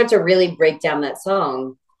 But when you start to really break down that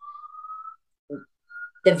song,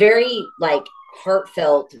 the very like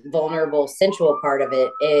heartfelt vulnerable sensual part of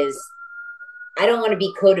it is I don't want to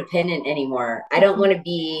be codependent anymore. I don't want Mhm. to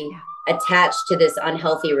be Yeah. attached to this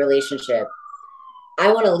unhealthy relationship.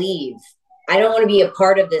 I want to leave. I don't want to be a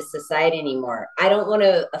part of this society anymore. I don't want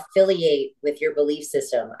to affiliate with your belief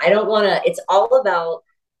system. I don't want to, it's all about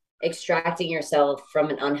extracting yourself from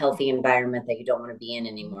an unhealthy environment that you don't want to be in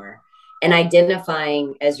anymore and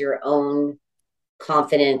identifying as your own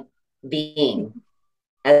confident being,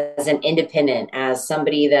 as an independent, as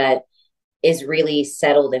somebody that is really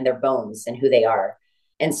settled in their bones and who they are.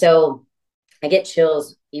 And so I get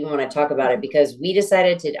chills even when I talk about it Mhm.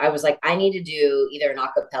 because I was like, I need to do either an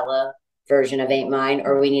acapella version of Ain't Mine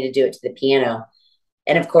or we need to do it to the piano.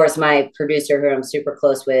 And of course, my producer, who I'm super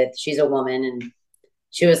close with, she's a woman and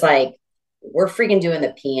she was like, we're freaking doing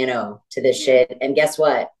the piano to this Yeah. shit. And guess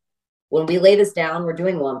what? When we lay this down, we're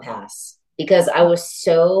doing one pass because I was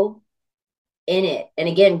so in it. And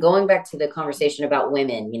again, going back to the conversation about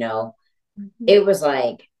women, Mhm. it was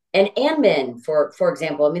like and men for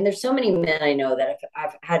example. I mean there's so many men I know that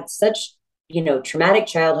I've had such traumatic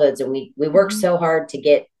childhoods and we work Mhm. so hard to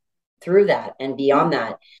get through that and Yeah. beyond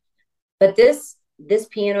that, but this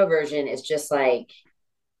piano version is just like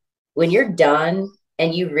when you're done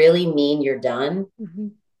and you really mean you're done,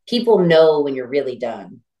 Mhm. people know when you're really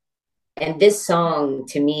done. And this song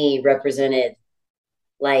to me represented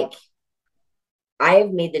like I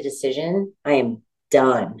have made the decision, I am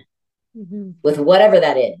done Mhm. with whatever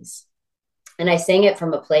that is. And I sang it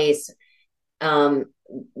from a place. Um,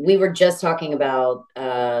 we were just talking about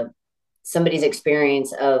somebody's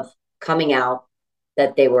experience of coming out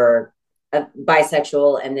that they were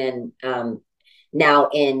bisexual, and then now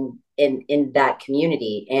in that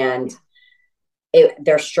community, and Yeah.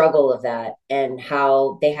 their struggle of that, and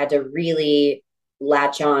how they had to really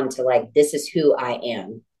latch on to like, this is who I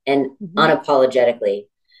am, and Hmm. unapologetically.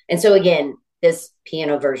 And so again, this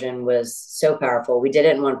piano version was so powerful. We did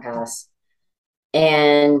it in one pass,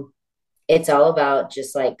 and it's all about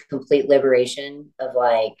just like complete liberation of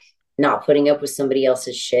like not putting up with somebody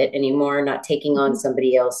else's shit anymore, not taking on Hmm.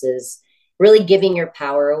 somebody else's, really giving your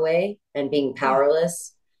power away and being Yeah.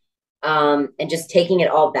 powerless, and just taking it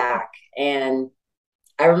all back. And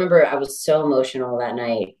I remember I was so emotional that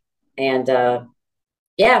night. And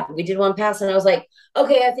yeah, we did one pass, and I was like,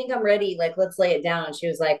 okay, I think I'm ready. Like, let's lay it down. And she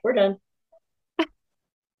was like, we're done.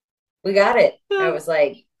 We got it. I was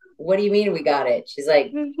like, what do you mean we got it? She's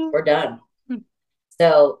like, we're done.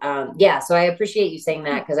 So yeah, so I appreciate you saying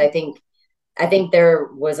that, because I think there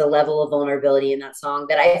was a level of vulnerability in that song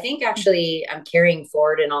that I think actually I'm carrying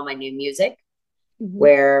forward in all my new music, Hmm.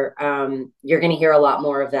 where you're going to hear a lot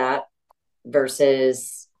more of that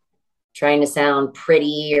versus trying to sound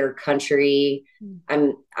pretty or country.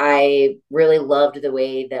 I really loved the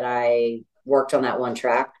way that I worked on that one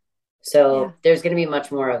track. Yeah. So there's going to be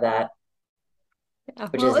much more of that, Yeah,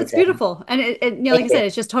 which well, is it's exciting. beautiful, and like Thank I you. said,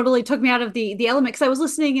 it just totally took me out of the element because I was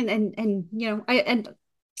listening, and I and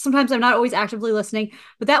sometimes I'm not always actively listening,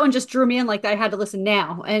 but that one just drew me in like I had to listen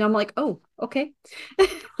now, and I'm like, oh, okay,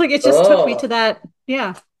 like it just took me to Oh, that,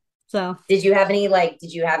 yeah. So did you have any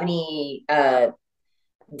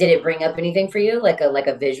did it bring up anything for you, like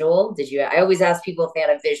a visual? Did you? I always ask people if they had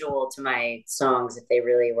a visual to my songs, if they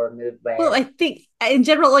really were moved by well, it. I think in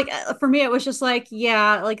general, like for me, it was just like,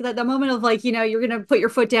 yeah, like that the moment of like, you're gonna put your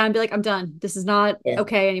foot down and be like, I'm done. This is not Yeah.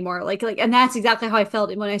 okay anymore. And that's exactly how I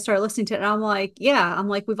felt when I started listening to it. And I'm like, yeah, I'm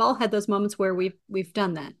like, we've all had those moments where we've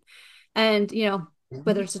done that. And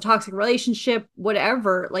whether Mhm. it's a toxic relationship,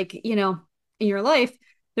 whatever, like, in your life,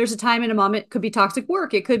 there's a time and a moment. It could be toxic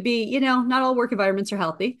work. It could be, not all work environments are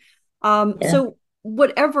healthy. Yeah. So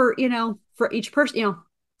whatever, for each person,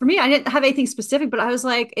 for me, I didn't have anything specific, but I was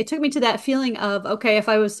like, it took me to that feeling of, okay, if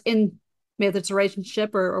I was in, maybe it's a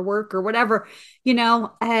relationship or work or whatever,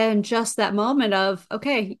 and just that moment of,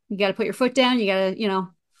 okay, you got to put your foot down. You got to,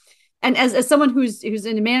 and as someone who's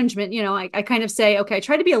in management, I kind of say, okay, I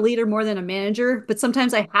try to be a leader more than a manager, but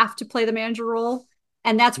sometimes I have to play the manager role.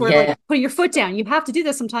 And that's where like Yeah. putting your foot down, you have to do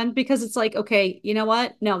this sometimes because it's like, okay, you know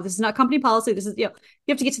what? No, this is not company policy. This is, you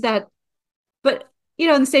have to get to that. But, in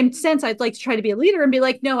the same sense, I'd like to try to be a leader and be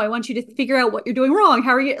like, no, I want you to figure out what you're doing wrong.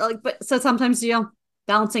 How are you like, but so sometimes,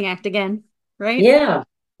 balancing act again. Right. Yeah.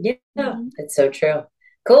 Yeah. Mm-hmm. It's so true.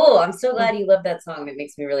 Cool. I'm so Oh, glad you love that song. It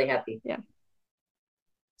makes me really happy. yeah.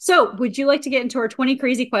 So would you like to get into our 20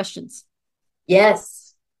 crazy questions?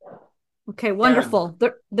 Yes. Okay, Done. wonderful.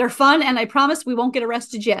 They're fun, and I promise we won't get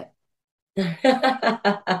arrested yet.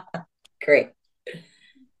 Great.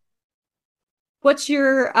 What's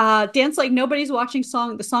your dance like nobody's watching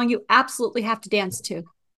song? The song you absolutely have to dance to?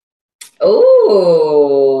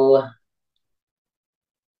 Oh,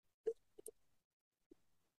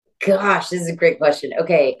 gosh, this is a great question.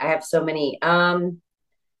 Okay, I have so many. I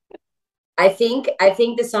think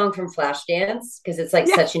the song from Flashdance, because it's like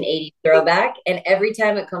Yeah, such an 80s throwback, and every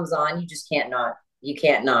time it comes on, you can't not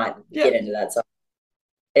yeah. get into that song.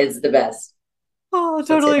 It's the best. Oh, That's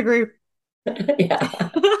it. totally agree. Yeah.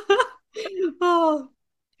 Oh,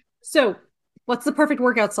 so what's the perfect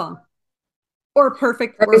workout song or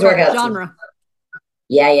perfect Perfect workout workout song. genre?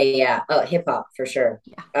 Yeah, yeah, yeah. Oh, hip hop for sure.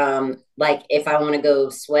 Yeah. Like if I want to go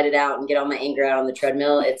sweat it out and get all my anger out on the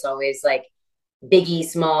treadmill, it's always like Biggie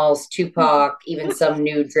Smalls, Tupac, even some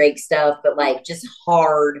new Drake stuff, but like just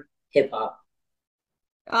hard hip hop.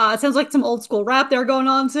 It sounds like some old school rap there going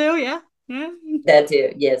on too. Yeah, yeah. That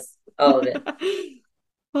too. Yes, all of it.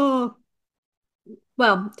 Oh,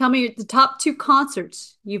 well, tell me the top two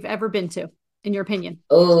concerts you've ever been to, in your opinion.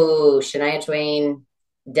 Oh, Shania Twain,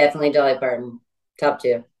 definitely Dolly Parton. Top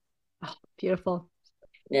two. Oh, beautiful.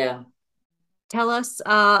 Yeah. Tell us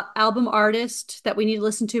album artist that we need to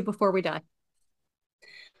listen to before we die.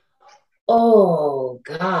 Oh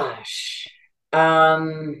gosh.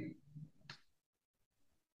 Um,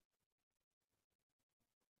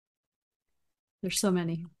 There's so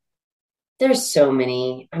many. there's so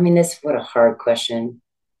many. I mean, this what a hard question.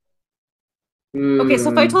 Okay, so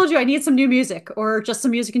if I Hmm. told you I need some new music or just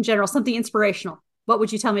some music in general, something inspirational, what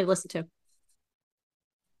would you tell me to listen to?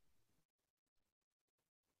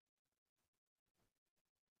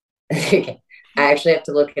 Okay. I actually have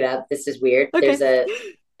to look it up. This is weird. Okay.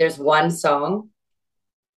 There's one song.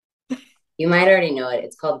 You might already know it.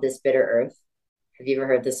 It's called This Bitter Earth. Have you ever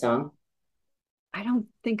heard this song? I don't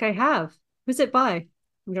think I have. Who's it by? I'm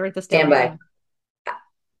gonna write this down Stand right by. now.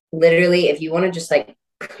 Literally, if you want to just like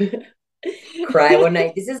cry one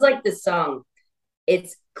night, this is like the song.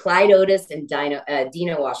 It's Clyde Otis and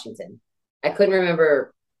Dina Washington. I couldn't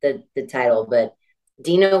remember the title, but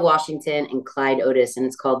Dina Washington and Clyde Otis, and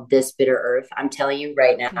it's called "This Bitter Earth." I'm telling you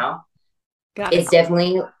right Okay, now, got it's it.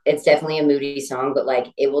 definitely a moody song, but like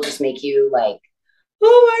it will just make you like,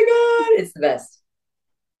 oh my god, it's the best.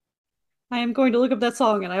 I am going to look up that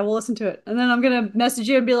song and I will listen to it. And then I'm gonna message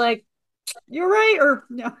you and be like, "You're right," or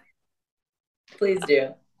no. Please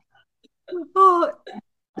do. Oh,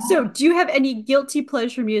 so do you have any guilty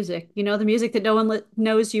pleasure music? You know, the music that no one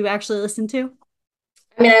knows you actually listen to?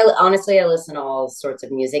 I mean, I listen to all sorts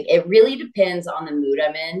of music. It really depends on the mood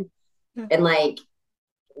I'm in, Yeah. and like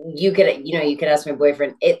you could ask my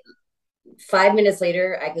boyfriend. It 5 minutes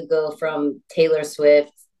later, I could go from Taylor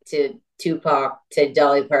Swift to Tupac to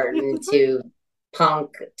Dolly Parton to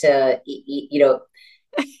punk to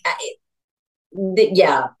I,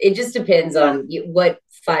 yeah. It just depends Yeah. on what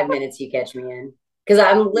 5 minutes you catch me in, because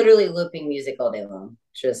I'm literally looping music all day long.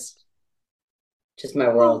 Just my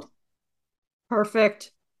Oh, world.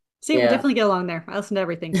 perfect. See, we Yeah, definitely get along there. I listen to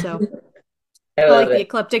everything, so I I love like the it.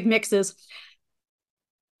 eclectic mixes.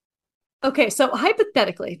 Okay, so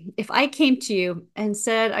hypothetically, if I came to you and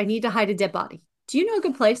said I need to hide a dead body, do you know a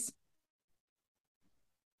good place?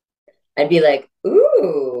 I'd be like,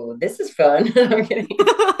 "Ooh, this is fun." I'm kidding.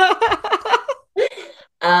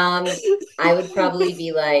 Um, I would probably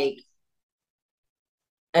be like,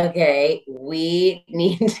 "Okay, we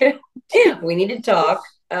need to talk."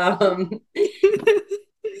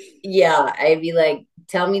 Yeah, I'd be like,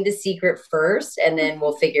 "Tell me the secret first, and then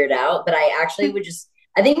we'll figure it out." But I actually would just,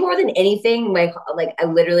 I think more than anything, like I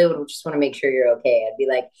literally would just want to make sure you're okay. I'd be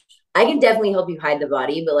like, I can definitely help you hide the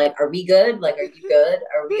body, but like, are we good? Like, are you good?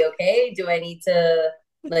 Are we okay? Do I need to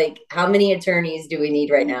like how many attorneys do we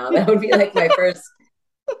need right now? That would be like my first,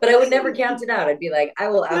 but I would never count it out. I'd be like, I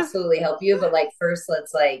will absolutely help you, but like first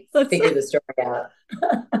let's like That's figure the story out.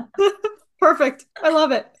 perfect. I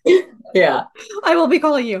love it. Yeah. I will be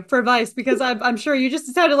calling you for advice because I'm sure you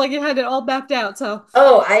just sounded like you had it all mapped out. So,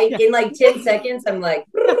 Oh, I yeah. in like 10 seconds, I'm like,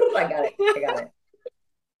 I got it. I got it.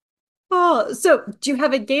 Oh, so do you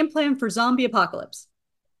have a game plan for zombie apocalypse?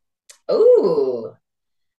 Ooh.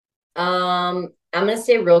 I'm gonna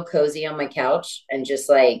stay real cozy on my couch and just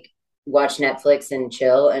like watch Netflix and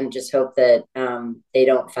chill and just hope that they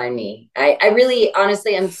don't find me. I really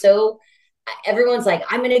honestly I'm so everyone's like,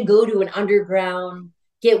 I'm gonna go to an underground,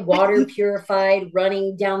 get water purified,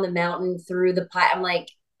 running down the mountain through the pipe. I'm like,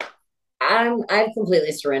 I've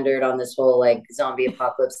completely surrendered on this whole like zombie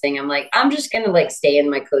apocalypse thing. I'm like, I'm just gonna like stay in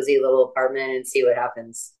my cozy little apartment and see what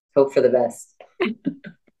happens. Hope for the best.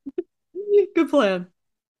 Good plan.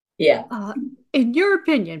 Yeah. Uh, in your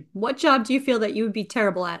opinion, what job do you feel that you would be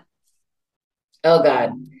terrible at? Oh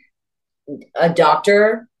God. A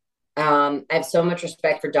doctor. I have so much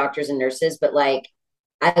respect for doctors and nurses, but like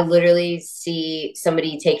I literally see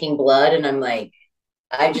somebody taking blood and I'm like,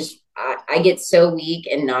 I get so weak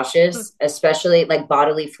and nauseous, especially like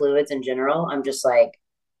bodily fluids in general. I'm just like,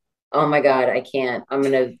 oh my God, I can't.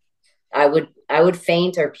 I would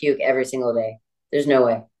faint or puke every single day. There's no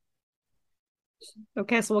way.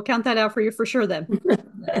 Okay, so we'll count that out for you for sure then.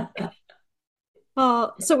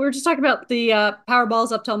 So we were just talking about the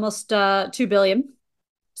Powerball's up to almost 2 billion.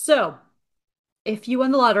 So if you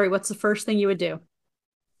won the lottery, what's the first thing you would do?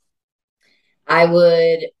 I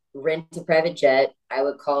would rent a private jet. I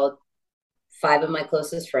would call five of my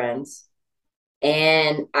closest friends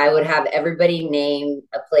and I would have everybody name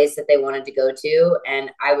a place that they wanted to go to.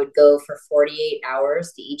 And I would go for 48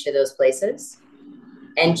 hours to each of those places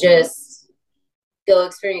and just go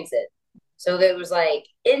experience it. So if it was like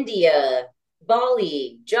India,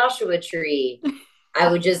 Bali, Joshua Tree,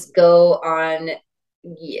 I would just go on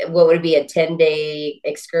what would be a 10-day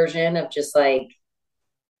excursion of just like,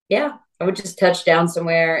 yeah, I would just touch down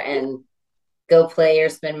somewhere and go play or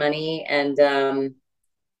spend money. And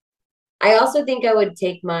I also think I would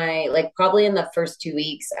take like probably in the first 2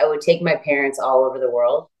 weeks, I would take my parents all over the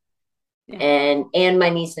world Yeah, and my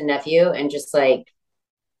niece and nephew and just like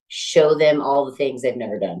show them all the things they've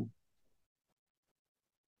never done.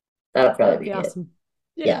 That'll that would probably be be it. awesome.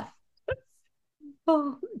 Yeah. Yeah.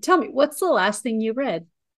 Oh, tell me, what's the last thing you read?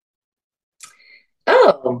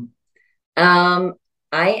 Oh, um,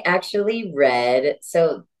 I actually read,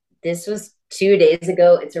 so this was 2 days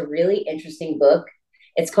ago. It's a really interesting book.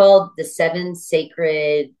 It's called The Seven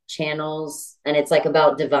Sacred Channels, and it's like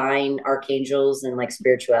about divine archangels and like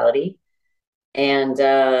spirituality. And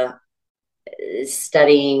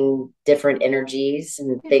studying different energies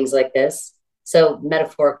and Yeah. things like this. So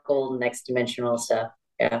metaphorical, next dimensional stuff.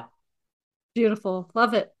 Yeah. Beautiful.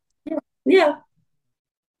 Love it. Yeah.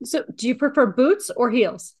 So, do you prefer boots or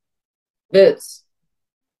heels? Boots.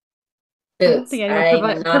 I don't Boots. think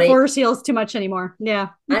anyone prefers heels too much anymore. Yeah.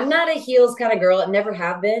 I'm not a heels kind of girl. I never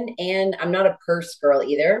have been. And I'm not a purse girl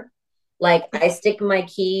either. Like I stick my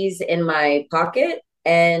keys in my pocket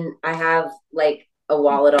and I have like a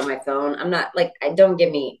wallet on my phone. I'm not like I don't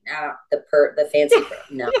give me the fancy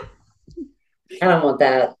no. I don't want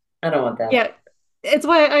that. I don't want that. Yeah. It's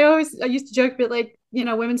why I used to joke, but like,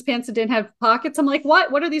 women's pants that didn't have pockets. I'm like,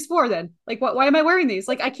 what are these for then? Like, why am I wearing these?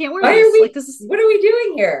 Like, I can't wear Why are these. Like, we what are we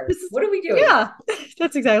doing here? this is, What are we doing? yeah,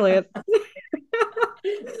 that's exactly it.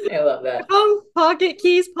 I love that. Phone, pocket,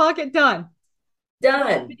 keys, pocket, done.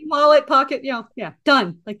 Done. Mini wallet, pocket, yeah,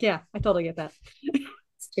 done. Like, yeah, I totally get that.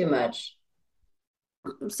 It's too much.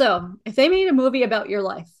 So, if they made a movie about your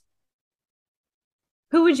life,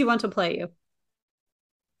 who would you want to play you?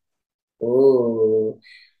 Ooh.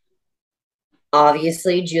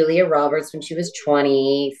 Obviously Julia Roberts when she was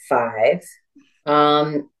 25.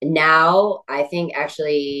 Now I think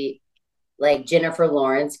actually like Jennifer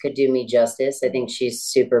Lawrence could do me justice. I think she's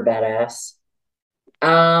super badass.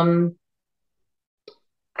 Um,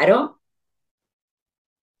 I don't,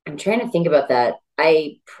 I'm trying to think about that.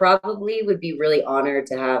 I probably would be really honored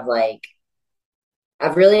to have like,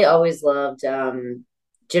 I've really always loved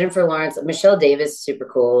Jennifer Lawrence. Michelle Davis, super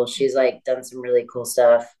cool. She's like done some really cool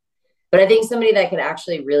stuff. But I think somebody that could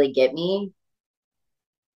actually really get me,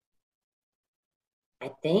 I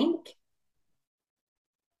think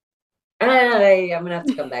I'm gonna have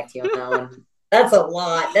to come back to you on that one. That's a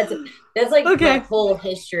lot. That's like my Okay, whole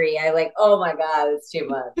history. I like, oh my God, it's too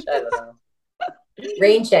much. I don't know.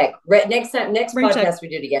 Rain check. Next ring check. podcast we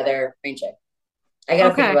do together, rain check. I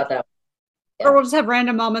gotta think Okay. about that. Or Yeah. we'll just have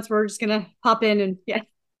random moments where we're just gonna pop in and yeah.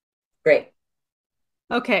 Great.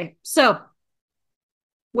 Okay. So,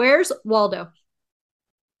 where's Waldo?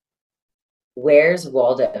 Where's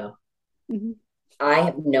Waldo? Mhm. I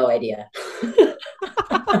have no idea.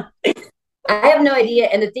 I have no idea.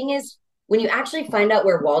 And the thing is, when you actually find out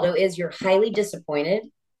where Waldo is, you're highly disappointed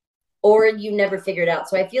or you never figure it out.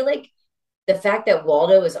 So I feel like the fact that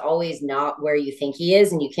Waldo is always not where you think he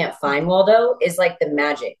is and you can't find Waldo is like the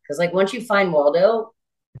magic. Because like once you find Waldo,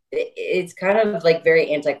 it's kind of like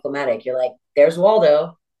very anticlimactic. You're like, there's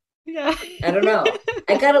Waldo. Yeah. I don't know.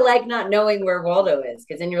 I kind of like not knowing where Waldo is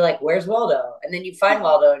because then you're like, where's Waldo? And then you find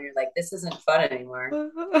Waldo and you're like, this isn't fun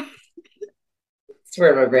anymore. That's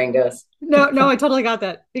where my brain goes. No, no, I totally got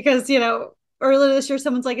that because earlier this year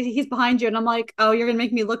someone's like he's behind you and I'm like, oh, you're gonna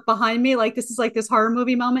make me look behind me like this is like this horror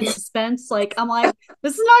movie moment suspense. Like I'm like,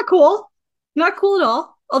 this is not cool, not cool at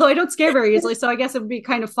all. Although I don't scare very easily, so I guess it would be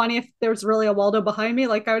kind of funny if there was really a Waldo behind me.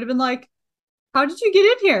 Like I would have been like, how did you get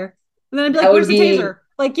in here? And then I'd be like, That would where's the be taser?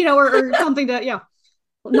 Like or something to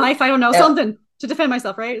knife. I don't know, that something to defend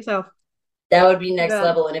myself, right? So that would be next yeah,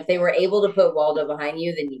 level. And if they were able to put Waldo behind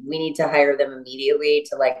you, then we need to hire them immediately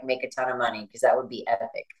to like make a ton of money because that would be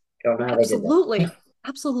epic. I don't know how they did that. absolutely,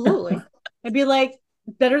 absolutely. I'd be like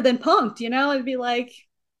better than punked, I'd be like.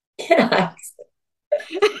 Yeah.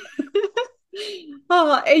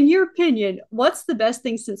 In your opinion, what's the best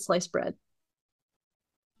thing since sliced bread?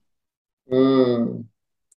 Mm.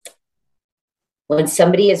 When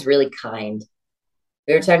somebody is really kind,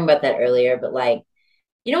 we were talking about that earlier, but like,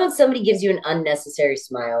 when somebody gives you an unnecessary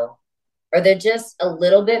smile or they're just a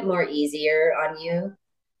little bit more easier on you,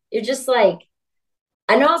 you're just like,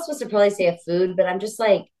 I know I'm supposed to probably say a food, but I'm just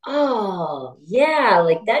like, oh, yeah,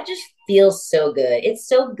 like that just feels so good. It's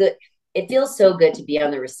so good. It feels so good to be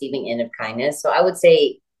on the receiving end of kindness. So I would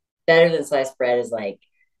say better than sliced bread is like,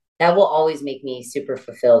 that will always make me super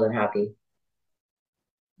fulfilled and happy.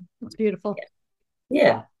 That's beautiful.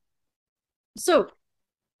 Yeah. So,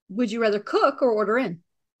 would you rather cook or order in?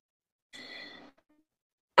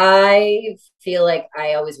 I feel like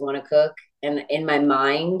I always want to cook. And in my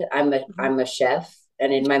mind, I'm a chef.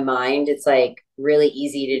 And in my mind, it's like really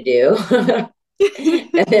easy to do.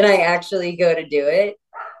 And then I actually go to do it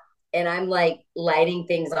and I'm like lighting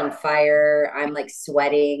things on fire. I'm like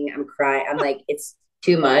sweating. I'm crying. I'm like, it's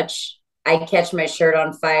too much. I catch my shirt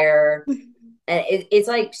on fire. And it's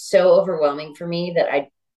like so overwhelming for me that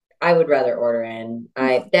I would rather order in.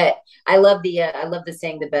 I love the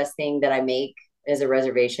saying the best thing that I make is a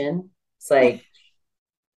reservation. It's like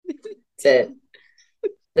that's it.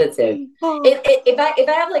 That's it. Oh, If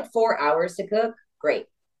I have like 4 hours to cook, great.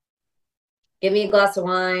 Give me a glass of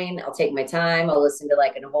wine. I'll take my time. I'll listen to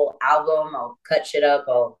like a whole album. I'll cut shit up.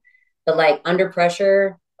 But like under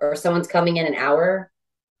pressure or someone's coming in an hour,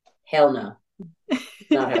 hell no.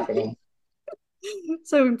 Not happening.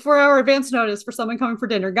 So 4 hour advance notice for someone coming for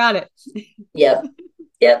dinner. Got it. Yep.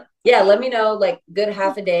 Yep. Yeah. Let me know, like, good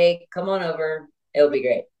half a day. Come on over. It'll be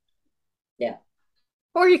great. Yeah.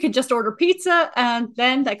 Or you could just order pizza. And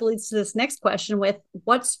then that leads to this next question with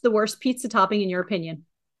what's the worst pizza topping in your opinion?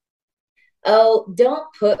 Oh,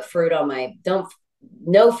 don't put fruit on my, don't,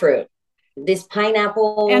 no fruit. This Anti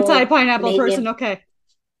pineapple pineapple person. Canadian, Okay.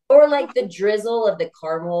 or like the drizzle of the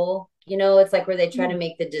caramel. It's like where they try to Mm.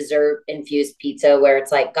 make the dessert infused pizza where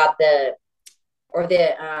it's like got the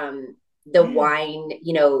Yeah. wine,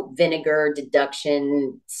 vinegar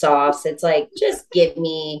deduction sauce. It's like just give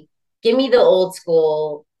me the old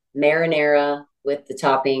school marinara with the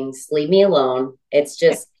toppings. Leave me alone. It's Yeah.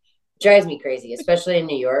 just drives me crazy, especially in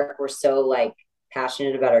New York. We're so like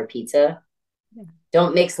passionate about our pizza. Yeah.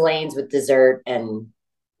 Don't mix lanes with dessert and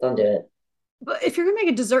don't do it. But if you're gonna make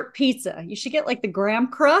a dessert pizza, you should get like the graham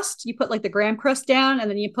crust. You put like the graham crust down, and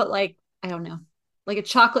then you put like I don't know, like a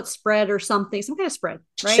chocolate spread or something, some kind of spread,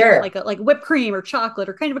 right? Sure. Like whipped cream or chocolate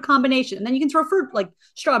or kind of a combination, and then you can throw fruit like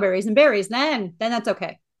strawberries and berries. Then that's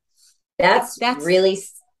okay. Like That's really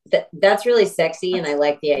that's really sexy and I that's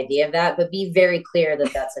like the idea of that, but be very clear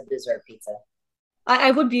that that's a dessert pizza.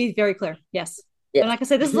 I would be very clear. Yes, Yeah. I'm not gonna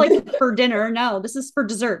say this is like for dinner. No, this is for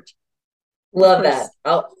dessert, of Love course. that.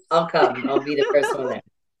 I'll come. I'll be the first one there.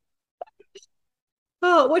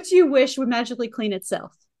 Oh, what do you wish would magically clean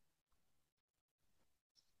itself?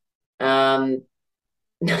 Um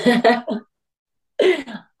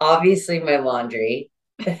obviously my laundry.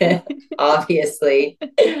 Obviously.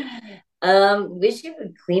 Wish it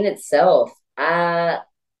would clean itself. Prog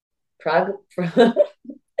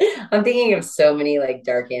I'm thinking of so many like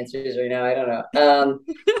dark answers right now. I don't know.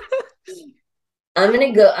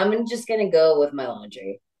 I'm just gonna go with my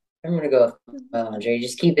laundry. I'm gonna go with my laundry.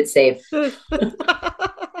 Just keep it safe. We'll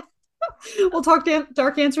talk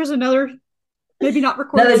dark answers another maybe not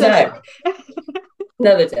recorded Another session. time.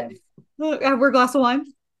 Another time. We're a glass of wine.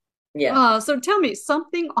 Yeah. So tell me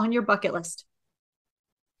something on your bucket list.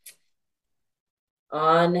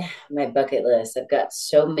 On my bucket list, I've got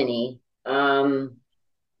so many. I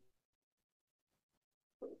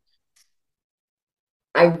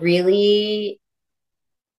really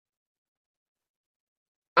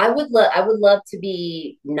I would love to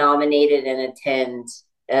be nominated and attend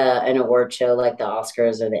an award show like the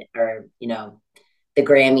Oscars or the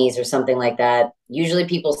Grammys or something like that. Usually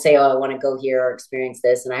people say, "Oh, I want to go here or experience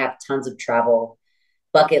this," and I have tons of travel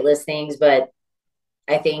bucket list things. But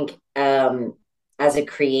I think as a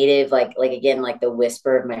creative, like again, like the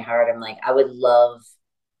whisper of my heart, I'm like, I would love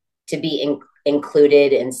to be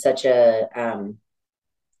included in such an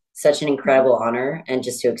incredible honor, and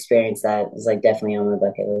just to experience that is like definitely on my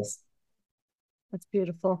bucket list. That's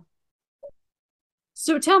beautiful.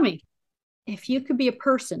 So tell me, if you could be a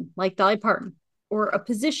person like Dolly Parton or a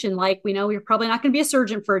position like we know you're probably not going to be a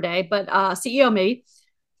surgeon for a day, but CEO maybe,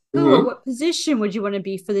 who or Mm-hmm. what position would you want to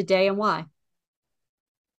be for the day and why?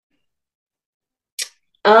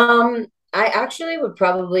 I actually would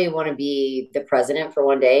probably want to be the president for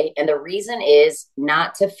one day. And the reason is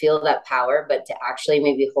not to feel that power, but to actually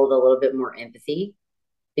maybe hold a little bit more empathy.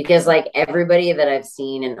 Because like everybody that I've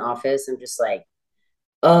seen in office, I'm just like,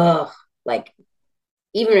 oh, like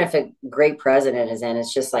even if a great president is in,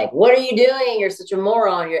 it's just like, what are you doing? You're such a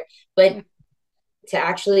moron. But Yeah. to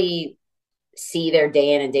actually see their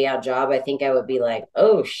day in and day out job, I think I would be like,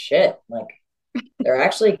 oh shit, like they're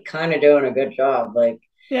actually kind of doing a good job. Like,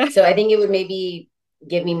 Yeah. so I think it would maybe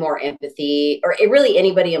give me more empathy, or it really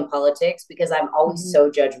anybody in politics, because I'm always Mhm.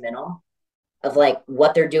 so judgmental of like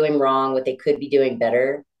what they're doing wrong, what they could be doing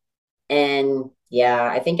better. And yeah,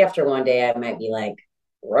 I think after one day, I might be like,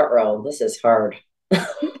 ruh this is hard.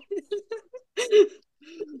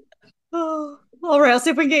 Oh, all right. I'll see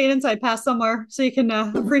if we can get you an inside pass somewhere so you can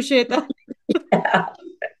appreciate that.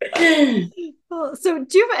 Oh, so,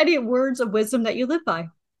 do you have any words of wisdom that you live by?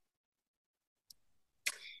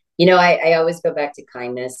 I always go back to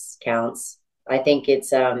kindness counts. I think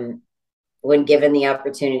it's when given the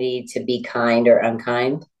opportunity to be kind or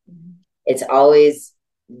unkind, it's always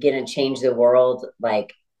going to change the world,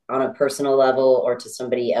 like on a personal level or to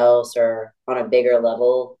somebody else or on a bigger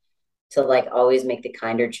level, to like always make the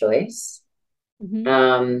kinder choice. Mm-hmm.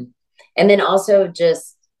 Um, and then also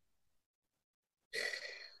just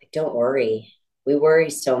don't worry. We worry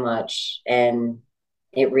so much and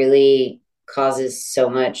it really causes so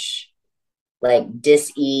much like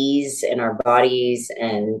dis-ease in our bodies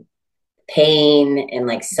and pain and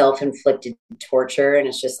like self-inflicted torture. And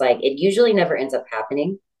it's just like it usually never ends up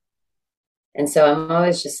happening. And so I'm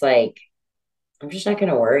always just like, I'm just not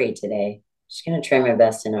going to worry today. I'm just going to try my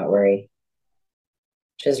best to not worry.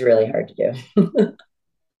 which is really hard to do.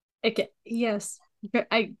 Okay. Yes. Okay.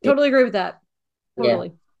 I totally agree with that. Yeah.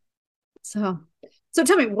 Totally. So, so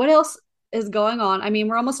tell me, what else is going on? I mean,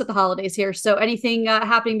 we're almost at the holidays here. So anything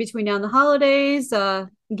happening between now and the holidays?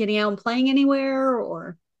 Getting out and playing anywhere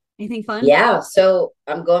or anything fun? Yeah. So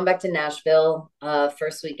I'm going back to Nashville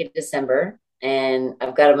first week of December, and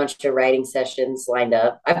I've got a bunch of writing sessions lined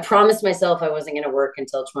up. I promised myself I wasn't going to work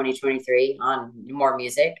until 2023 on more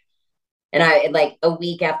music. And I like a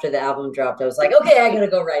week after the album dropped, I was like, okay, I gotta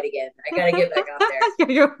go write again. I gotta get back out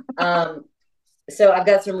there. Um, so I've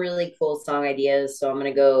got some really cool song ideas. So I'm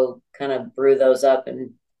gonna go kind of brew those up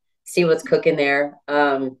and see what's cooking there.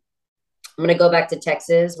 I'm gonna go back to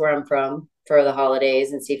Texas, where I'm from, for the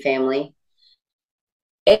holidays and see family.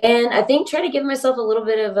 And I think try to give myself a little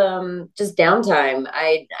bit of just downtime.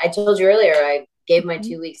 I told you earlier I gave my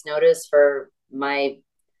 2 weeks notice for my,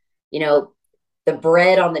 you know, the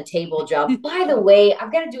bread on the table job. By the way,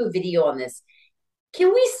 I've got to do a video on this.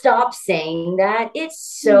 Can we stop saying that? It's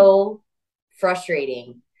so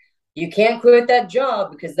frustrating. You can't quit that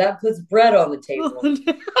job because that puts bread on the table.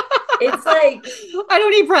 It's like I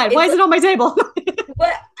don't eat bread. Why is it on my table?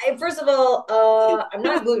 what? First of all, I'm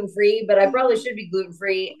not gluten free, but I probably should be gluten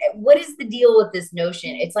free. What is the deal with this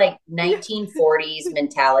notion? It's like 1940s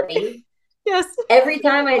mentality. Yes. Every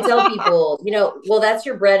time I tell people, well, that's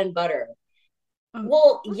your bread and butter.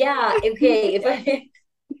 Well, yeah, okay. If I,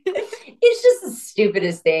 it's just the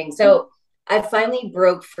stupidest thing. So I finally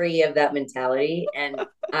broke free of that mentality, and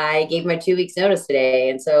I gave my 2 weeks notice today.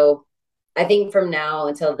 And so I think from now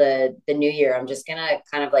until the new year, I'm just gonna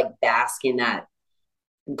kind of like bask in that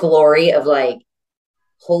glory of like,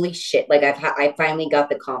 holy shit! Like I finally got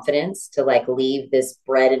the confidence to like leave this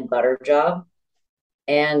bread and butter job,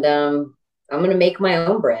 and I'm gonna make my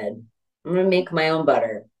own bread. I'm gonna make my own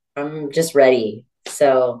butter. I'm just ready.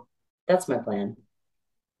 So that's my plan.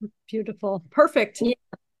 Beautiful. Perfect. Yeah.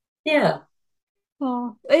 Yeah.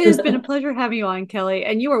 Well, it has been a pleasure having you on, Kelly,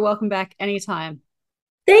 and you are welcome back anytime.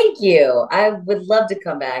 Thank you. I would love to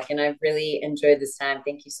come back, and I've really enjoyed this time.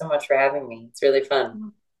 Thank you so much for having me. It's really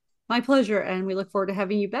fun. My pleasure, and we look forward to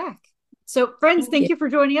having you back. So, friends, Thank you. thank you for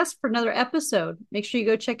joining us for another episode. Make sure you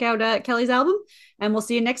go check out Kelly's album, and we'll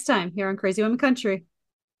see you next time here on Crazy Women Country.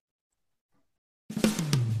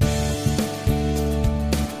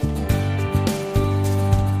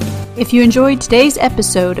 If you enjoyed today's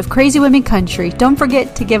episode of Crazy Women Country, don't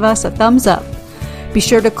forget to give us a thumbs up. Be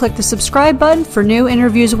sure to click the subscribe button for new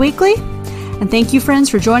interviews weekly. And thank you, friends,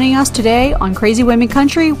 for joining us today on Crazy Women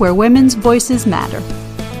Country, where women's voices matter.